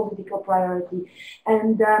not a political priority.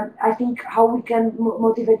 And I think how we can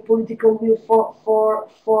motivate political will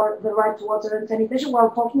for the right to water and sanitation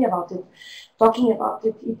while talking about it,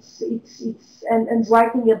 and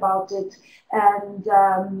writing about it,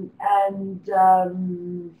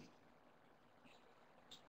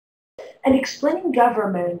 and explaining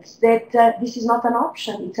governments that this is not an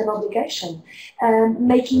option, it's an obligation,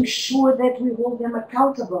 making sure that we hold them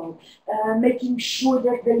accountable, making sure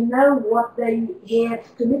that they know what they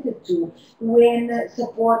have committed to when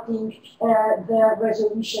supporting the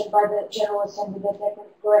resolution by the General Assembly that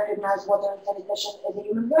they recognize water and sanitation as a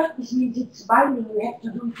human right. This means it's binding, we have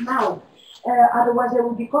to do it now. Otherwise there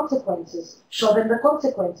will be consequences. Show them the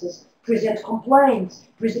consequences. Present complaints,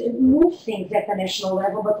 move things at the national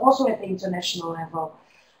level, but also at the international level.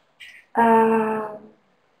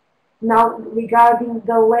 Now, regarding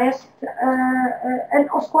the last, and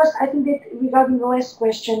of course, I think that regarding the last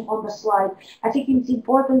question on the slide, I think it's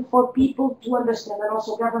important for people to understand, and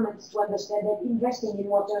also governments to understand, that investing in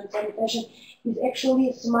water and sanitation is actually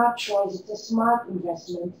a smart choice. It's a smart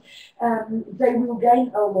investment. They will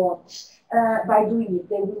gain a lot. By doing it,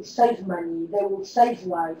 they will save money, they will save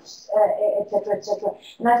lives, etc., etc.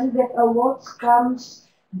 And I think that a lot comes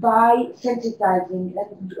by sensitizing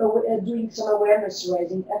and doing some awareness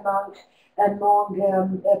raising among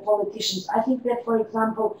politicians. I think that, for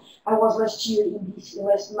example, I was last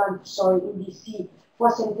month in DC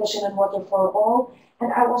for Sanitation and Water for All,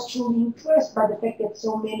 and I was truly impressed by the fact that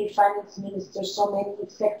so many finance ministers, so many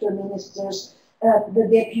sector ministers,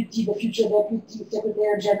 the future deputy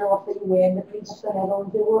secretary general of the UN, the Prince of the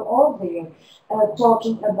Netherlands, they were all there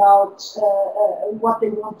talking about what they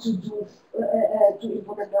want to do to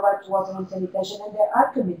implement the right to water and sanitation, and there are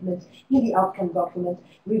commitments in the outcome document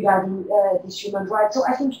regarding this human right. So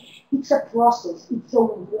I think it's a process, it's a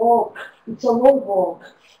walk, it's a long walk.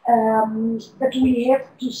 But we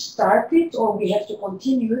have to start it, or we have to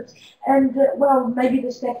continue it, and well, maybe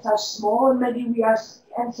the steps are small, and maybe we are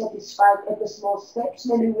unsatisfied at the small steps,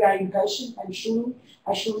 maybe we are impatient. I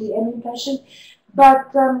surely am impatient,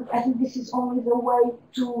 but I think this is only the way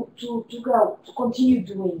to go, to continue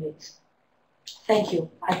doing it. Thank you.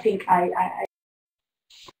 I think I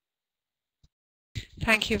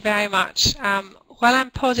Thank you very much. While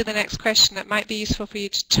I'm pausing the next question, it might be useful for you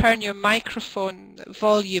to turn your microphone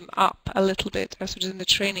volume up a little bit, as we did in the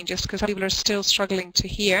training, just because people are still struggling to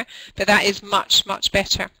hear, but that is much, much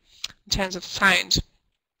better in terms of sound.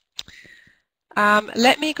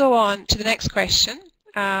 Let me go on to the next question.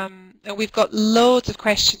 And we've got loads of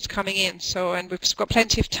questions coming in, and we've got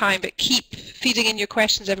plenty of time, but keep feeding in your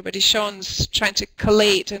questions, everybody. Sean's trying to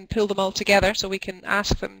collate and pull them all together so we can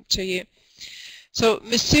ask them to you. So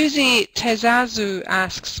Misuzi Tezazu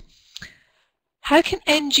asks, how can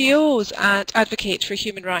NGOs advocate for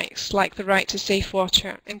human rights, like the right to safe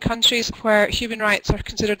water, in countries where human rights are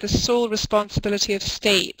considered the sole responsibility of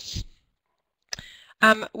states?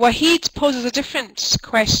 Wahid poses a different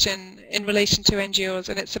question in relation to NGOs,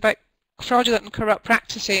 and it's about fraudulent and corrupt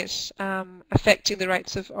practices affecting the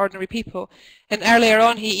rights of ordinary people. And earlier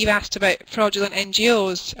on he asked about fraudulent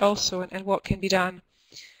NGOs also, and what can be done.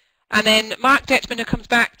 And then Mark Detman comes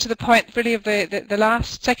back to the point really of the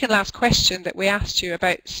second last question that we asked you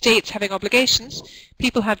about states having obligations,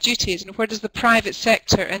 people have duties, and where does the private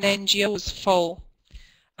sector and NGOs fall?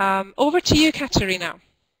 Over to you, Catarina.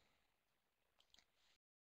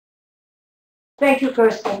 Thank you,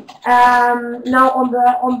 Kirsten. Now on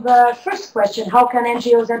the first question, how can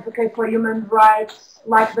NGOs advocate for human rights,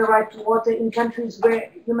 like the right to water, in countries where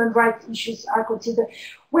human rights issues are considered?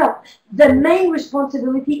 Well, the main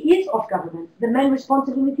responsibility is of government. The main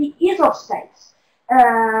responsibility is of states.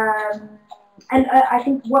 And I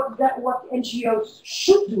think what NGOs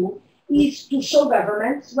should do is to show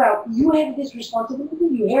governments, well, you have this responsibility,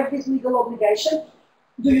 you have this legal obligation.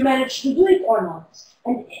 Do you manage to do it or not?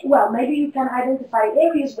 And well, maybe you can identify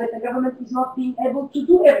areas where the government is not being able to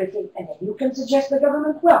do everything, and then you can suggest to the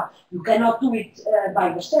government, well, you cannot do it by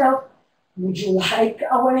yourself. Would you like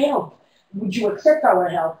our help? Would you accept our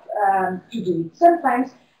help to do it?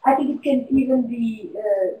 Sometimes I think it can even be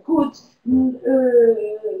good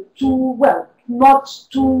not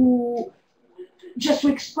to just to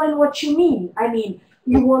explain what you mean. I mean,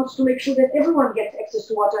 you want to make sure that everyone gets access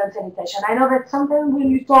to water and sanitation. I know that sometimes when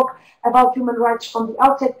you talk about human rights from the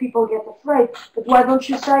outset, people get afraid, but why don't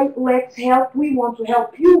you say, let's help, we want to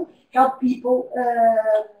help you, help people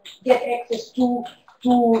get access to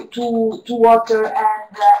water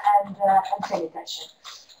and sanitation.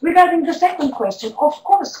 Regarding the second question, of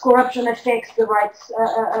course, corruption affects the rights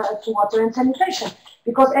to water and sanitation,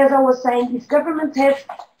 because as I was saying, if governments have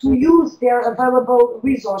to use their available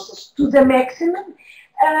resources to the maximum,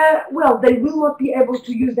 well, they will not be able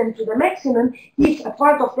to use them to the maximum if a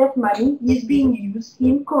part of that money is being used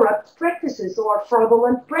in corrupt practices or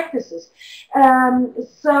fraudulent practices.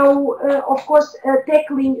 Of course,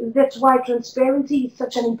 tackling, that's why transparency is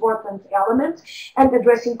such an important element, and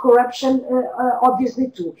addressing corruption, obviously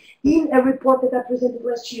too. In a report that I presented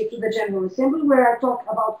last year to the General Assembly, where I talk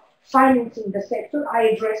about financing the sector, I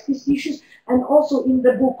address these issues, and also in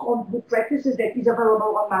the book on good practices that is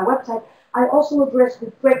available on my website, I also address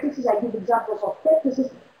good practices. I give examples of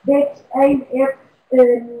practices that aim at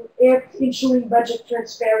ensuring budget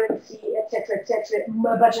transparency, etc.,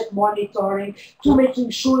 budget monitoring, to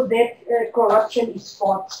making sure that corruption is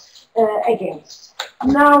fought against.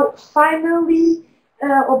 Now, finally,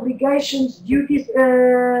 obligations, duties.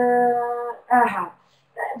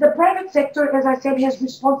 The private sector, as I said, has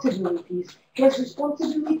responsibilities.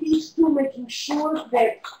 To making sure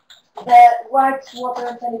that the rights, water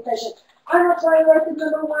and sanitation are not violated,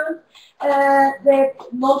 number one, that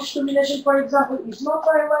no discrimination, for example, is not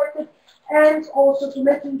violated, and also to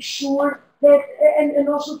making sure that, and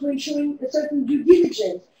also to ensuring a certain due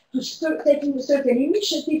diligence, to start taking a certain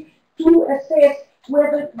initiative to assess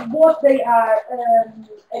whether what they are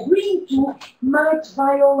agreeing to might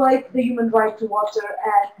violate the human right to water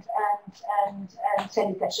and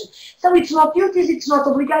sanitation. So it's not duties, it's not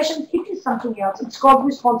obligations, it is something else. It's called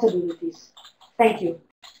responsibilities. Thank you.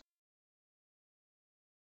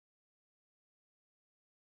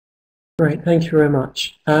 Great, thank you very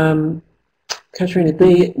much. Catarina,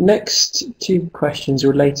 the next two questions are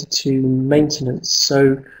related to maintenance.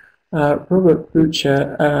 So Robert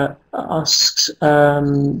Butcher asks,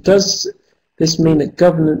 does this mean that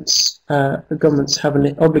governments have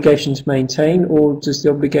an obligation to maintain, or is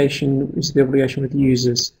the obligation with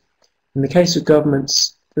users? In the case of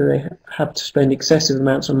governments, do they have to spend excessive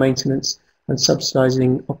amounts on maintenance and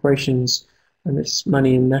subsidising operations, and this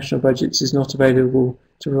money in national budgets is not available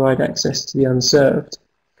to provide access to the unserved?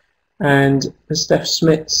 And Steph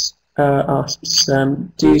Smits asks,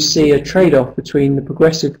 do you see a trade-off between the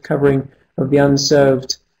progressive covering of the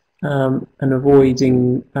unserved and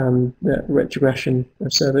avoiding the retrogression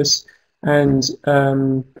of service, and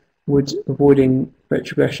would avoiding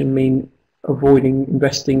retrogression mean avoiding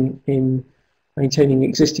investing in maintaining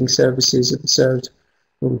existing services of the served?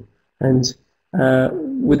 And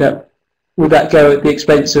would that go at the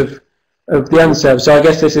expense of the unserved? So I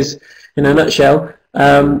guess this is, in a nutshell,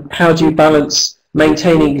 how do you balance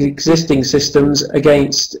maintaining existing systems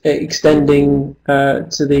against extending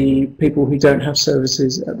to the people who don't have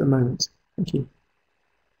services at the moment? Thank you.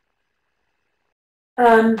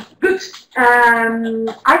 Good.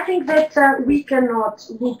 I think that we cannot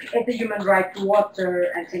look at the human right to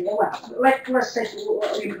water and say, well, let's say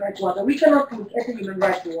human right to water. We cannot look at the human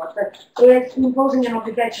right to water as imposing an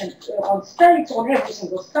obligation on states, on every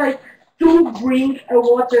single state, to bring a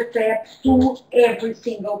water tap to every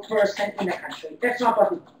single person in a country. That's not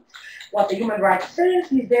what it means. What the human rights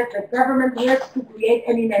says is that the government has to create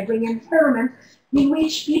an enabling environment in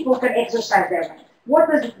which people can exercise their rights. What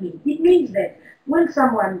does it mean? It means that when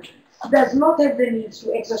someone does not have the means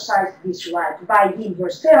to exercise this right by him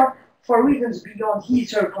herself, for reasons beyond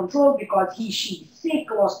his or her control, because he, she is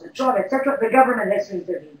sick, lost a job, etc., the government has to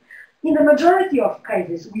intervene. In the majority of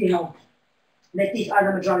cases, we know that these are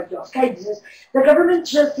the majority of cases, the government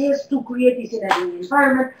just has to create this enabling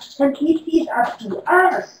environment, and it is up to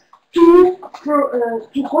us to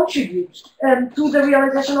contribute to the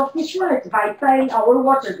realization of this right by paying our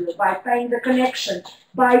water bill, by paying the connection,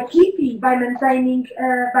 by maintaining,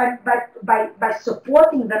 by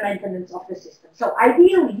supporting the maintenance of the system. So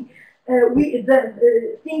ideally,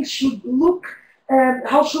 things should look.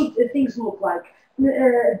 How should things look like?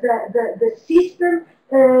 The system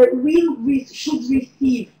should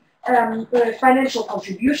receive financial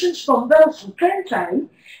contributions from those who can pay,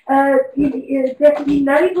 that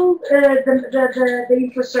enable the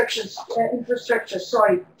infrastructure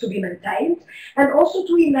to be maintained, and also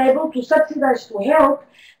to enable, to subsidize, to help,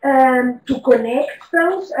 to connect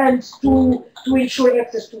those and to ensure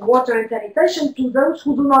access to water and sanitation to those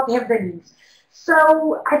who do not have the means.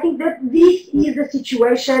 So I think that this is the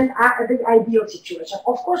situation, the ideal situation.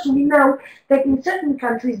 Of course, we know that in certain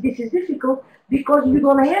countries this is difficult because you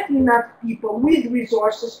don't have enough people with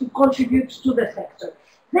resources to contribute to the sector.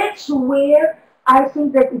 That's where I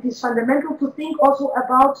think that it is fundamental to think also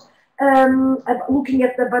about looking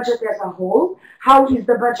at the budget as a whole. How is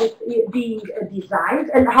the budget being designed,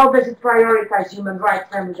 and how does it prioritize human rights,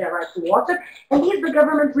 namely the right to water? And is the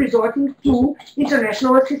government resorting to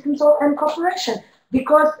international assistance and cooperation?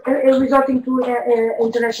 Because resorting to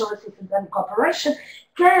international assistance and cooperation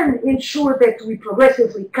can ensure that we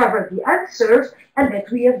progressively cover the unserved and that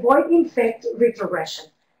we avoid, in fact, retrogression.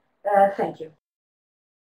 Thank you.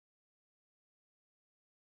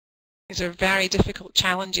 These are very difficult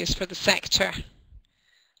challenges for the sector.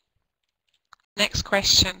 Next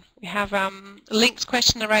question. We have a linked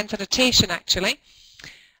question around sanitation, actually.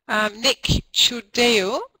 Nick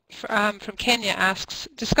Chudeo from Kenya asks,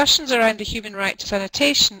 discussions around the human right to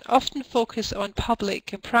sanitation often focus on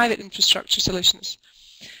public and private infrastructure solutions,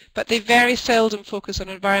 but they very seldom focus on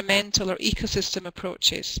environmental or ecosystem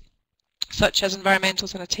approaches, such as environmental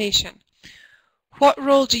sanitation. What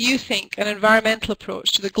role do you think an environmental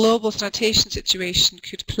approach to the global sanitation situation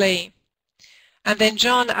could play? And then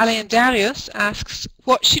John Aleandarius asks,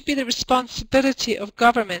 what should be the responsibility of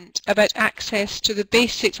government about access to the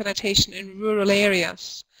basic sanitation in rural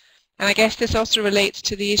areas? And I guess this also relates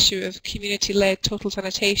to the issue of community-led total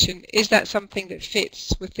sanitation. Is that something that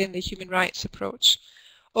fits within the human rights approach?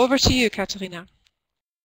 Over to you, Catarina.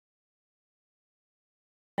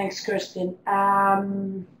 Thanks, Kirsten.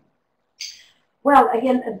 Well,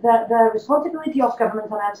 again, the responsibility of government,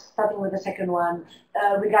 and I'm starting with the second one,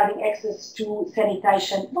 regarding access to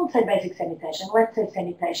sanitation, don't say basic sanitation, let's say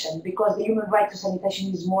sanitation, because the human right to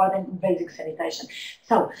sanitation is more than basic sanitation.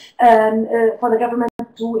 So, for the government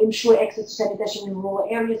to ensure access to sanitation in rural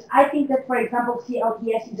areas, I think that, for example,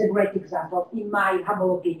 CLTS is a great example, in my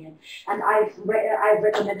humble opinion. And I've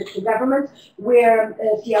recommended to government where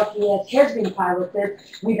CLTS has been piloted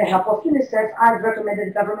with the help of UNICEF. I've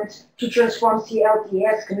recommended governments to transform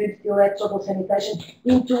CLTS, community-led total sanitation,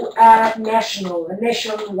 into a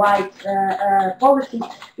nationwide policy,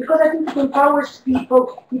 because I think it empowers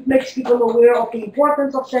people, it makes people aware of the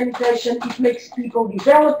importance of sanitation, it makes people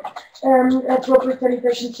develop appropriate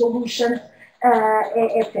sanitation solutions,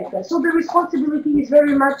 etc. So the responsibility is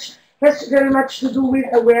has very much to do with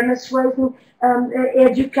awareness raising,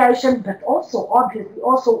 education, but also obviously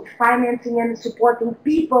also financing and supporting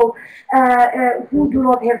people who do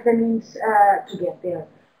not have the means to get there.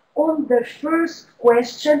 On the first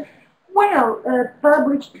question, well,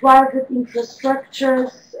 public-private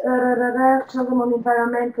infrastructures, on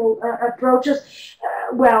environmental approaches.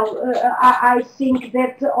 I think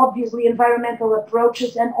that obviously environmental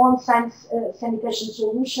approaches and on-site sanitation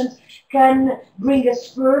solutions can bring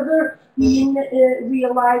us further in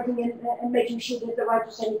realizing and making sure that the right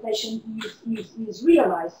to sanitation is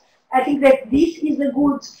realized. I think that this is a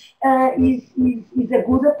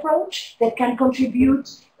good approach that can contribute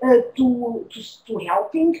to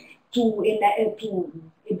helping to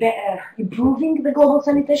improving the global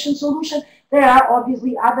sanitation solution. There are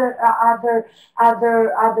obviously other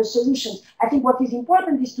solutions. I think what is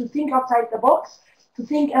important is to think outside the box, to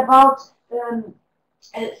think about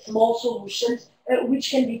small solutions which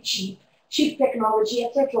can be cheap technology,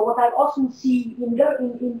 etc. What I often see in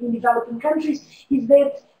developing countries is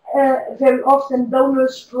that very often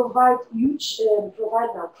donors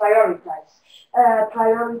prioritize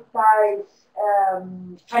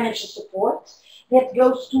financial support that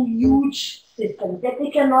goes to huge systems that they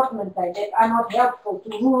cannot maintain, that are not helpful to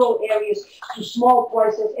rural areas, to small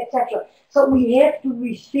places, etc. So we have to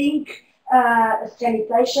rethink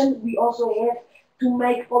sanitation. We also have to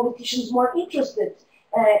make politicians more interested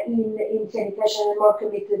in sanitation and more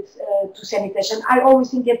committed to sanitation. I always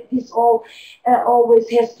think that this always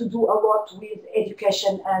has to do a lot with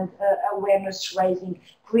education and awareness raising,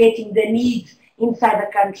 creating the need inside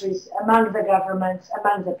the countries, among the governments,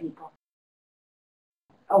 among the people.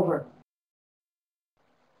 Over.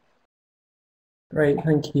 Great,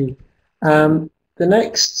 thank you. The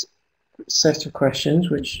next set of questions,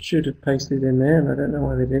 which should have pasted in there, and I don't know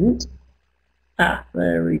why they didn't.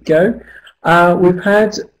 There we go. We've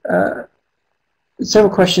had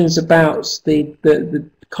several questions about the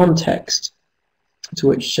context to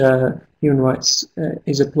which human rights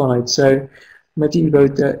is applied. So Madibo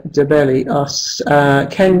Debeli asks,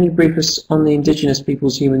 can you brief us on the indigenous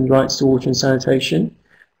people's human rights to water and sanitation?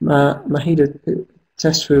 Mahida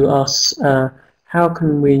Tesfu asks, how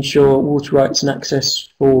can we ensure water rights and access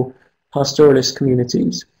for pastoralist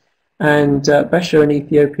communities? And Besha in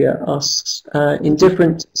Ethiopia asks, in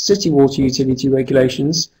different city water utility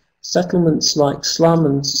regulations, settlements like slum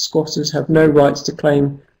and squatters have no rights to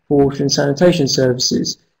claim for water and sanitation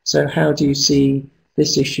services. So how do you see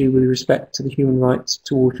this issue with respect to the human rights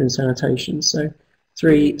to water and sanitation? So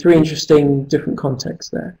three interesting different contexts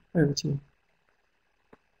there. Over to you.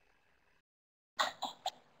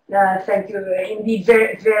 Thank you. Indeed,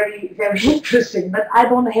 very interesting. But I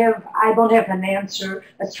don't have an answer,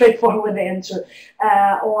 a straightforward answer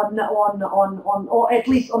or at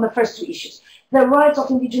least on the first two issues. The rights of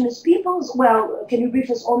indigenous peoples. Well, can you brief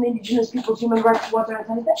us on indigenous peoples' human rights to water and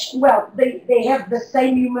sanitation? Well, they have the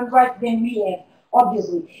same human rights than we have.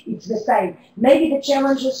 Obviously, it's the same. Maybe the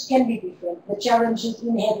challenges can be different. The challenges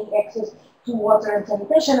in having access to water and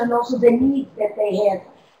sanitation, and also the needs that they have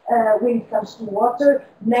when it comes to water,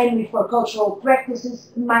 mainly for cultural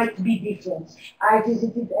practices, might be different. I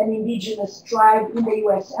visited an indigenous tribe in the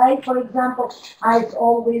USA, for example. I've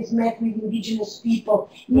always met with indigenous people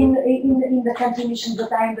in the country missions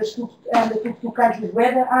that I undertook to countries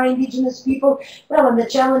where there are indigenous people. Well, and the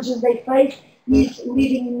challenges they face is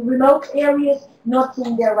living in remote areas, not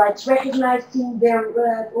seeing their rights recognized, seeing their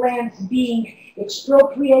lands being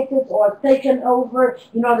expropriated or taken over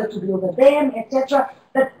in order to build a dam, etc.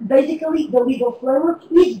 But basically, the legal framework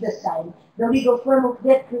is the same. The legal framework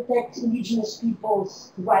that protects indigenous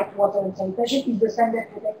people's right to water and sanitation is the same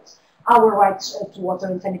that protects our rights to water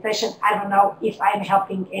and sanitation. I don't know if I'm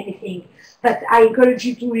helping anything, but I encourage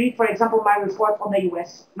you to read, for example, my report on the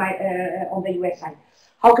US, on the US side.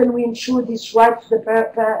 How can we ensure this right to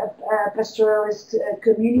the pastoralist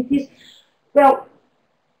communities? Well,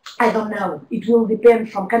 I don't know. It will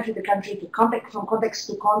depend from country to country, from context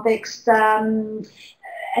to context.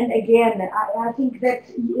 And again, I think that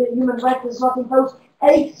human rights does not impose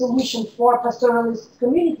a solution for pastoralist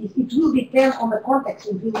communities. It will depend on the context.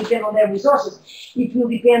 It will depend on their resources. It will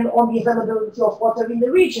depend on the availability of water in the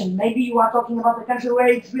region. Maybe you are talking about a country where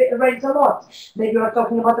it rains a lot. Maybe you are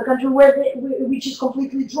talking about a country which is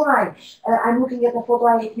completely dry. I'm looking at a photo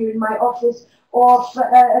I have here in my office of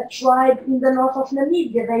a tribe in the north of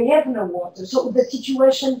Namibia. They have no water. So the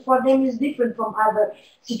situation for them is different from other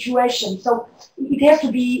situations. So it has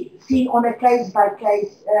to be seen on a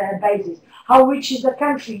case-by-case basis. How rich is the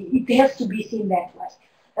country? It has to be seen that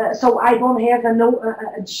way. So I don't have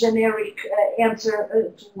a generic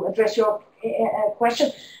answer to address your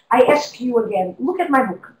question. I ask you again, look at my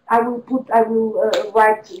book. I will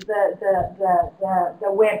write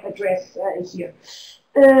the web address here.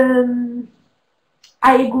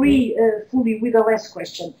 I agree fully with the last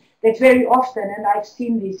question, that very often, and I've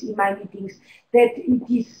seen this in my meetings, that it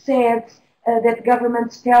is said that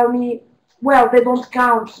governments tell me, well, they don't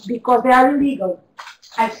count because they are illegal.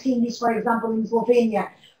 I've seen this, for example, in Slovenia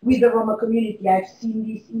with the Roma community. I've seen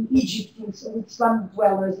this in Egypt with slum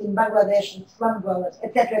dwellers, in Bangladesh with slum dwellers,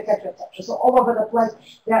 etc., etc., etc. So all over the place,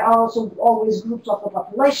 there are also always groups of the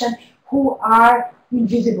population who are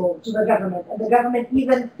invisible to the government. And the government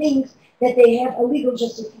even thinks that they have a legal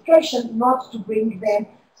justification not to bring them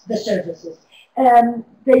the services.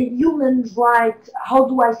 The human right, how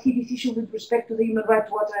do I see this issue with respect to the human right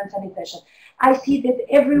to water and sanitation? I see that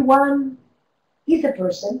everyone is a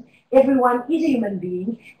person, everyone is a human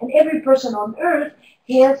being, and every person on earth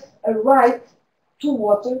has a right to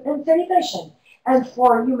water and sanitation. And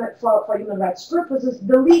for human rights purposes,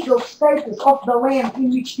 the legal status of the land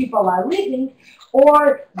in which people are living,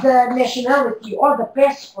 or the nationality, or the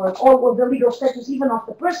passport, or the legal status even of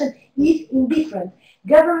the person is indifferent.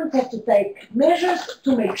 Governments have to take measures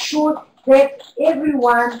to make sure that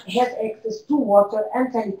everyone has access to water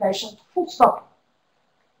and sanitation. Full stop.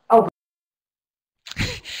 Over.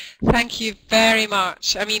 Thank you very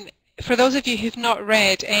much. I mean, for those of you who've not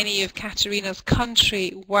read any of Catarina's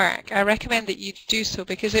country work, I recommend that you do so,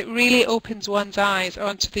 because it really opens one's eyes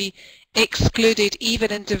onto the excluded,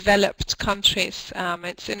 even in developed countries.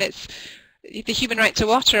 It's the human right to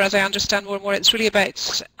water, as I understand more and more, it's really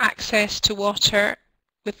about access to water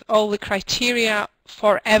with all the criteria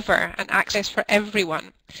forever and access for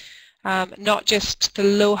everyone, not just the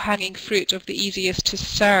low-hanging fruit of the easiest to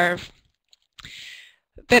serve.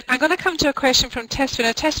 But I'm going to come to a question from Tesfa.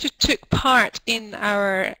 Now, Tesfa took part in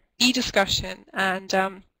our e-discussion,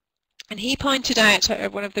 and he pointed out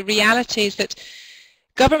one of the realities that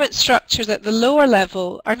government structures at the lower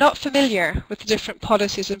level are not familiar with the different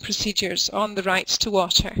policies and procedures on the rights to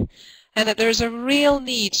water, and that there is a real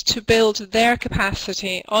need to build their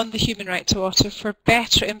capacity on the human right to water for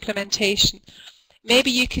better implementation.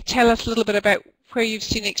 Maybe you could tell us a little bit about where you've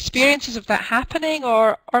seen experiences of that happening,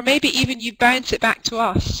 or maybe even you bounce it back to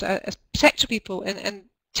us as sector people and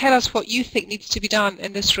tell us what you think needs to be done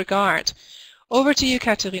in this regard. Over to you,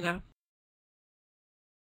 Catarina.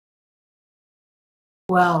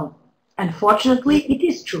 Well, unfortunately, it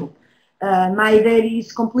is true. My idea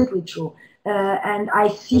is completely true. And I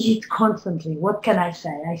see it constantly. What can I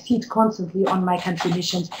say? I see it constantly on my country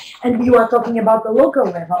missions. And you are talking about the local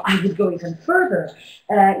level. I would go even further.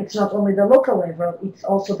 It's not only the local level, it's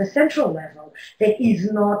also the central level that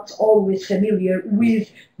is not always familiar with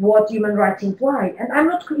what human rights imply. And I'm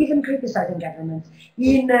not even criticizing governments.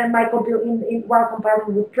 While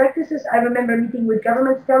compiling with practices, I remember meeting with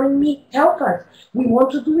governments telling me, help us. We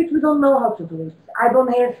want to do it, we don't know how to do it. I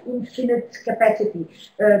don't have infinite capacity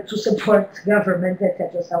to support government,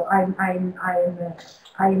 etc. So I am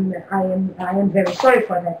very sorry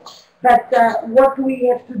for that. But what do we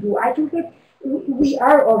have to do? I think that we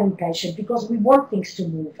are all impatient because we want things to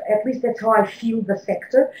move. At least that's how I feel the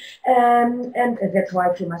sector, and that's how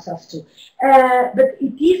I feel myself too. But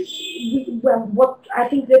it is, well, what I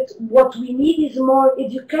think that what we need is more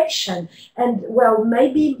education. And well,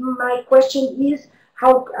 maybe my question is,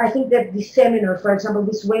 how I think that this seminar, for example,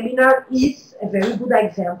 this webinar is a very good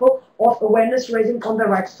example of awareness raising on the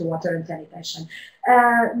rights to water and sanitation.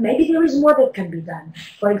 Maybe there is more that can be done.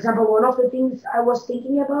 For example, one of the things I was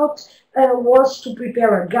thinking about was to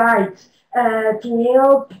prepare a guide to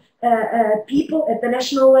help people at the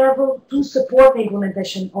national level to support the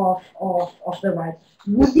implementation of the rights.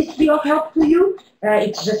 Would this be of help to you?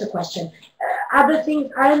 It's just a question. Other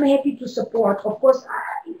things I am happy to support. Of course,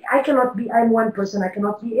 I cannot be, I'm one person, I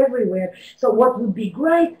cannot be everywhere. So what would be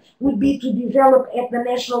great would be to develop at the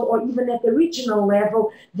national or even at the regional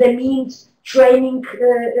level the means, training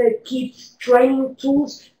kits, training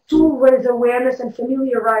tools to raise awareness and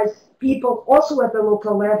familiarize people also at the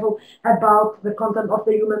local level about the content of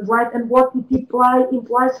the human right and what it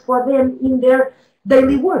implies for them in their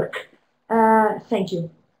daily work. Thank you.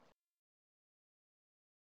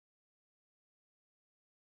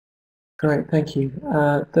 Great, thank you.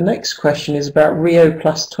 The next question is about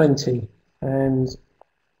Rio+20, and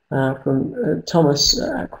from Thomas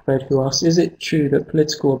Aquafed, who asks, is it true that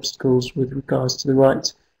political obstacles with regards to the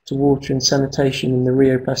right to water and sanitation in the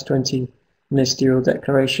Rio+20 ministerial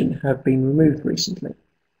declaration have been removed recently?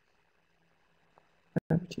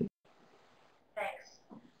 Thanks.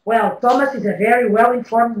 Well, Thomas is a very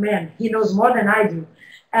well-informed man. He knows more than I do.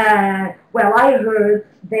 Well, I heard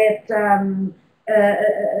that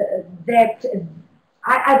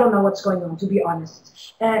I don't know what's going on, to be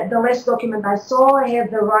honest. The last document I saw had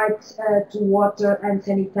the right to water and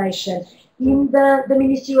sanitation in the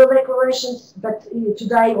ministerial declarations, but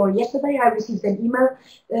today or yesterday I received an email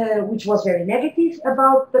which was very negative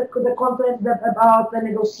about the content, about the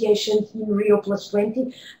negotiations in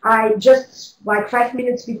Rio+20. I just, like 5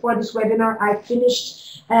 minutes before this webinar, I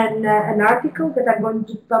finished an article that I'm going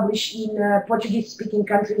to publish in Portuguese-speaking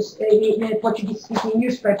countries, in Portuguese-speaking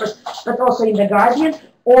newspapers, but also in The Guardian,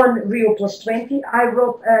 on Rio+20. I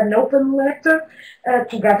wrote an open letter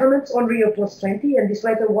to governments on Rio+20, and this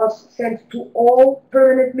letter was sent to all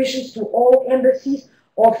permanent missions, to all embassies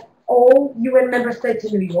of all UN member states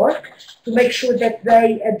in New York, to make sure that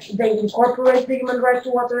they incorporate the human right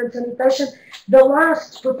to water and sanitation. The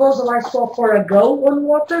last proposal I saw for a go on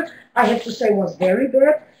water, I have to say, was very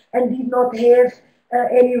bad and did not have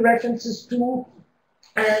any references to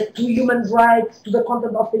human rights, to the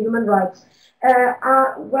content of the human rights.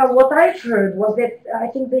 Well, what I've heard was that I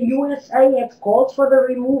think the USA had called for the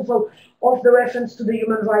removal of the reference to the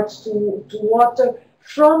human rights to water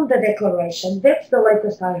from the declaration. That's the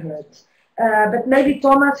latest I heard. But maybe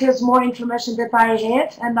Thomas has more information that I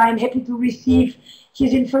have, and I'm happy to receive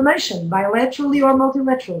his information bilaterally or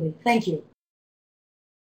multilaterally. Thank you.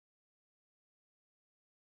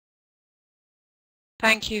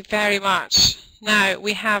 Thank you very much. Now,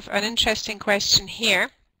 we have an interesting question here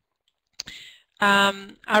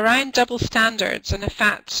around double standards, and in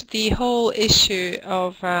fact the whole issue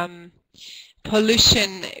of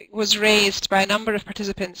pollution was raised by a number of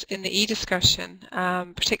participants in the e-discussion,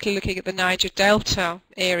 particularly looking at the Niger Delta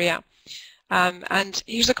area. And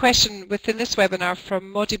here's a question within this webinar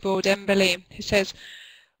from Modibo Dembele, who says,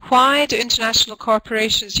 why do international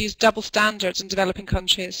corporations use double standards in developing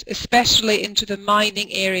countries, especially into the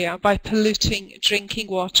mining area, by polluting drinking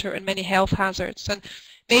water and many health hazards? And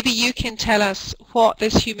maybe you can tell us what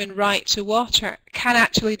this human right to water can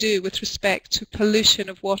actually do with respect to pollution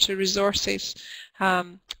of water resources.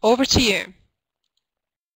 Over to you.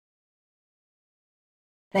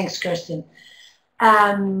 Thanks, Kirsten.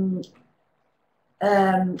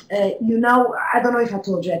 You know, I don't know if I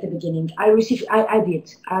told you at the beginning. I received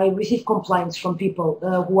complaints from people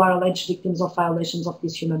who are alleged victims of violations of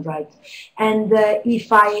these human rights. And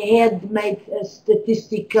if I had made a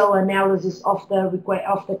statistical analysis of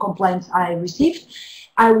the complaints I received,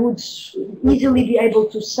 I would easily be able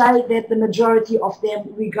to say that the majority of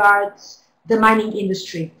them regards the mining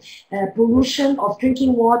industry. Pollution of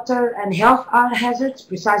drinking water and health hazards,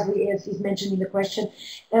 precisely as is mentioned in the question,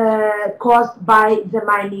 caused by the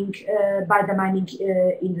mining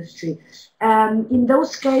industry. In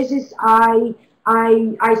those cases, I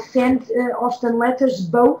sent often letters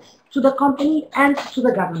both to the company and to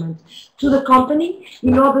the government. To the company,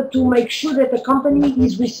 in order to make sure that the company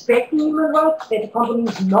is respecting human rights, that the company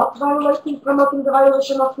is not promoting the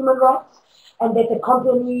violation of human rights, and that the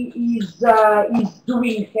company is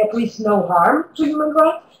doing at least no harm to human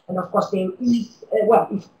rights. And of course, there is,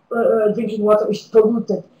 if drinking water is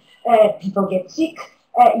polluted, people get sick.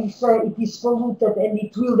 If it is polluted and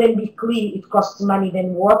it will then be clean, it costs money,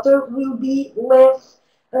 then water will be less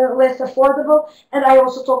affordable. And I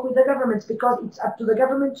also talk with the governments, because it's up to the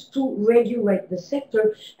government to regulate the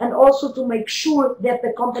sector and also to make sure that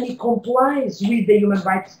the company complies with the human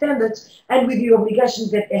rights standards and with the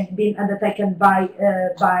obligations that have been undertaken by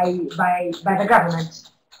the government.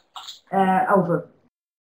 Over.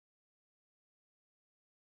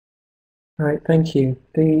 All right, thank you.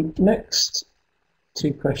 The next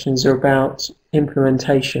two questions are about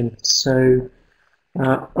implementation. So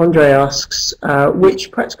Andre asks,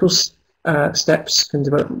 which practical steps can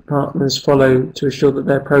development partners follow to ensure that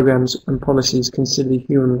their programs and policies consider the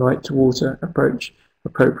human right to water approach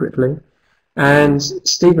appropriately? And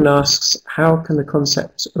Stephen asks, how can the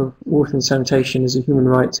concept of water and sanitation as a human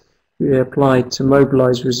right be applied to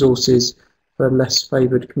mobilise resources for less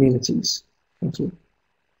favoured communities? Thank you.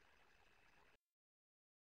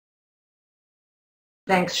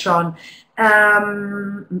 Thanks, Sean.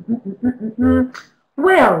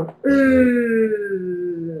 Well,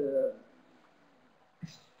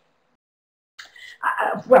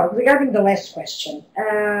 regarding the last question,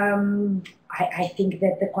 I think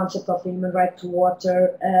that the concept of the human right to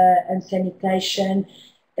water and sanitation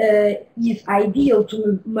is ideal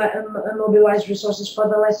to mobilize resources for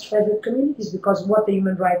the less favored communities, because what the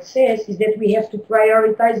human rights says is that we have to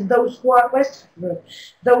prioritize those who are less favored,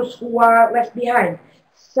 those who are left behind.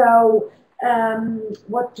 So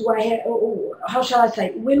what do I have, how shall I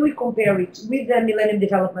say, when we compare it with the Millennium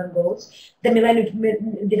Development Goals, the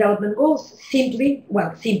Millennium Development Goals simply,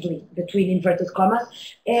 between inverted commas,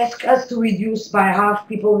 ask us to reduce by half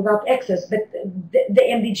people without access, but the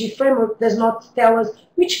MDG framework does not tell us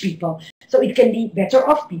which people, so it can be better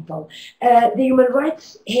off people. The human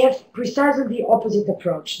rights have precisely the opposite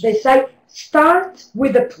approach. They say, start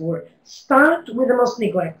with the poor, start with the most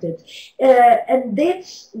neglected, and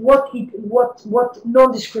that's what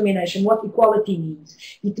non-discrimination, what equality means.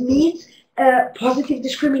 It means positive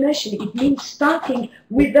discrimination. It means starting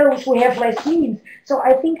with those who have less means. So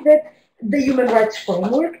I think that the human rights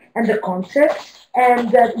framework and the concepts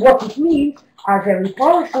and what it means are very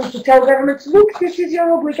powerful to tell governments, look, this is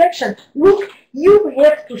your obligation. Look, you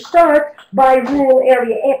have to start by rural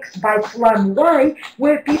area X, by slum Y,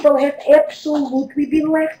 where people have absolutely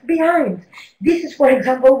been left behind. This is, for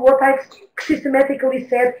example, what I've systematically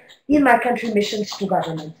said in my country missions to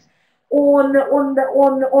governments. On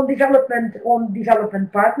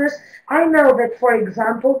development partners, I know that, for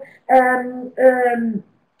example,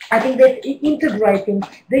 I think that integrating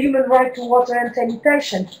the human right to water and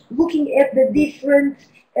sanitation, looking at the different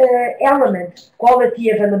elements, quality,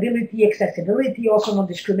 availability, accessibility, also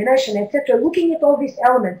non-discrimination, etc., looking at all these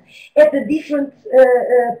elements at the different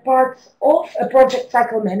parts of a project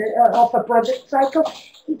cycle,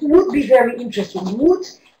 it would be very interesting. It would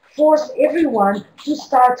force everyone to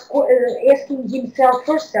start asking himself,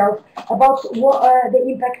 herself, about what, the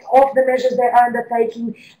impact of the measures they are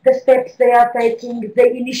undertaking, the steps they are taking,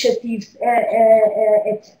 the initiatives,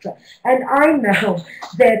 etc. And I know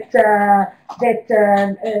that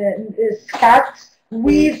SCAT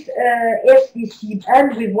with SDC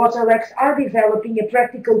and with WaterLex are developing a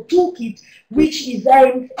practical toolkit which is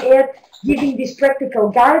aimed at giving this practical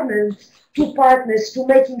guidance to partners, to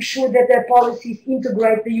making sure that their policies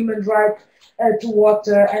integrate the human right to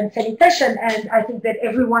water and sanitation. And I think that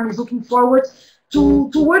everyone is looking forward to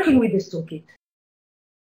working with this toolkit.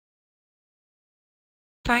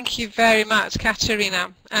 Thank you very much,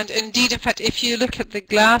 Catarina. And indeed, in fact, if you look at the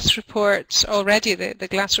GLASS report already, the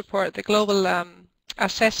GLASS report, the global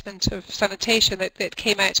assessment of sanitation that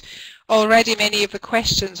came out, already many of the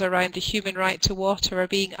questions around the human right to water are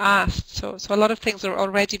being asked. So a lot of things are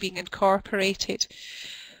already being incorporated.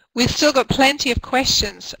 We've still got plenty of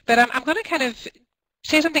questions, but I'm going to kind of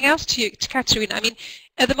say something else to you, to Catarina. I mean,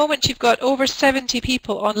 at the moment you've got over 70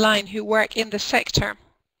 people online who work in the sector,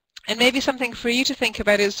 and maybe something for you to think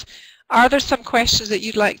about is, are there some questions that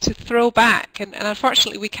you'd like to throw back? And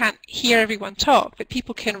unfortunately we can't hear everyone talk, but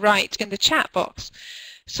people can write in the chat box.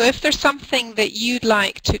 So if there's something that you'd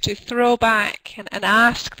like to throw back and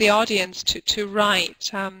ask the audience to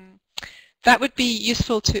write, that would be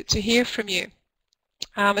useful to hear from you.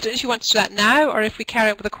 I don't know if you want to do that now, or if we carry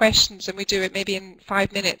on with the questions and we do it maybe in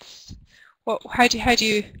 5 minutes. How do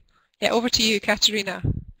you? Yeah, over to you, Catarina.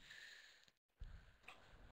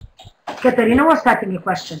 Catarina was typing a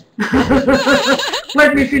question.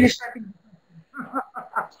 Let me finish typing.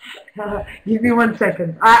 Give me 1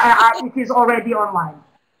 second. It is already online.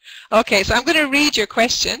 Okay, so I'm going to read your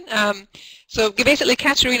question. So basically,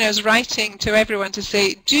 Catarina is writing to everyone to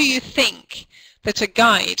say, do you think that a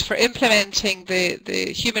guide for implementing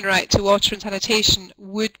the human right to water and sanitation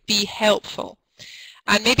would be helpful?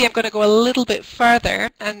 And maybe I'm going to go a little bit further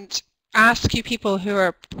and ask you people who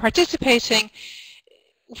are participating,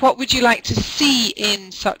 what would you like to see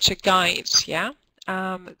in such a guide? Yeah,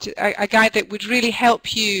 a guide that would really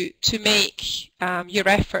help you to make your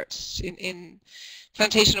efforts in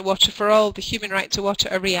sanitation and water for all, the human right to water,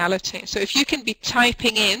 a reality. So if you can be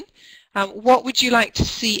typing in, what would you like to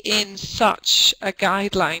see in such a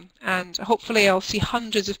guideline? And hopefully I'll see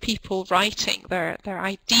hundreds of people writing their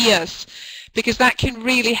ideas, because that can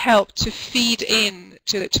really help to feed in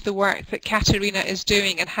to the work that Catarina is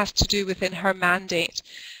doing and has to do within her mandate.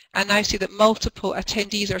 And I see that multiple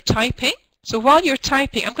attendees are typing. So while you're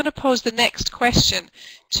typing, I'm going to pose the next question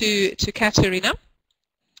to Catarina.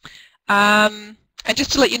 And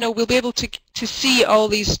just to let you know, we'll be able to see all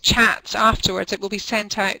these chats afterwards. It will be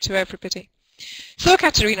sent out to everybody. So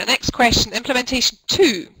Catarina, next question, implementation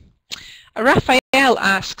 2. Raphael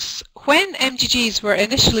asks, when MDGs were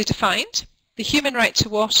initially defined, the human right to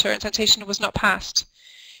water and sanitation was not passed.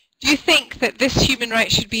 Do you think that this human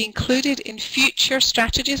right should be included in future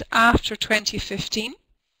strategies after 2015?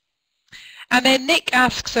 And then Nick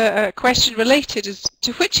asks a question related, is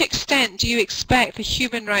to which extent do you expect the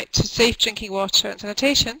human right to safe drinking water and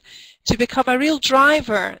sanitation to become a real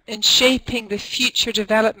driver in shaping the future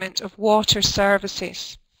development of water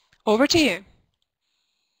services? Over to you.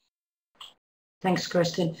 Thanks,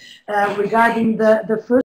 Kirsten. Regarding the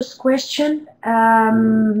first question,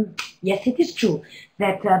 yes, it is true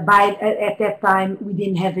that at that time we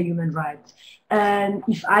didn't have a human right. And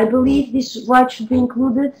if I believe this right should be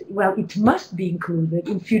included, well, it must be included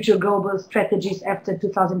in future global strategies after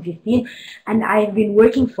 2015, and I've been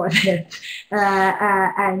working for that.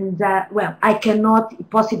 Well, I cannot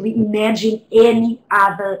possibly imagine any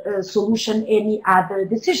other solution, any other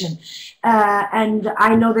decision. And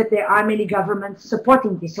I know that there are many governments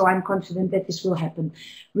supporting this, so I'm confident that this will happen.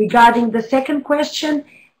 Regarding the second question,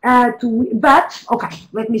 okay,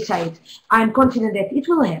 let me say it. I'm confident that it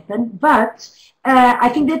will happen, but I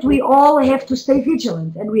think that we all have to stay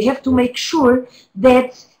vigilant, and we have to make sure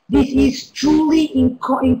that this is truly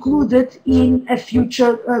included in a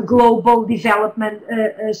future global development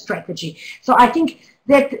strategy. So I think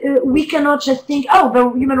that we cannot just think, oh, the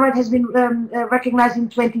human right has been recognized in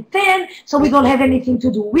 2010, so we don't have anything to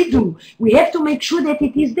do. We do. We have to make sure that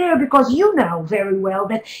it is there, because you know very well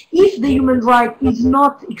that if the human right is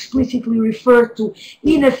not explicitly referred to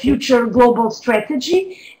in a future global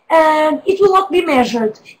strategy, it will not be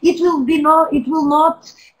measured. It will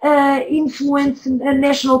not influence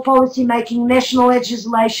national policy making, national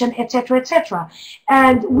legislation, etc., etc.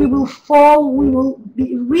 And we will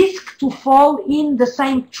risk to fall in the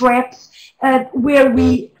same traps where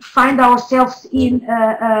we find ourselves in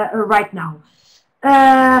right now.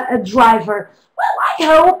 A driver. Well, I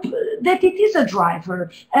hope that it is a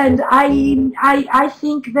driver, and I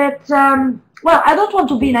think that well, I don't want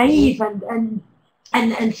to be naive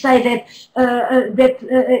and say that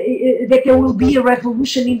that there will be a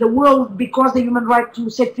revolution in the world because the human right to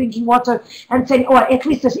safe drinking water and saying, or at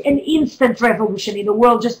least an instant revolution in the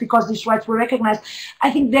world just because these rights were recognized. I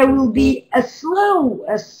think there will be a slow,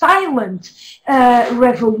 a silent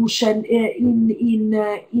revolution in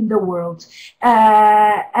the world,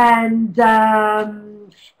 and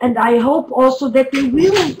I hope also that they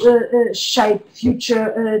will shape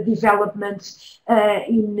future developments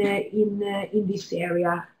in this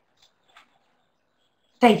area.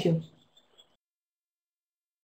 Thank you.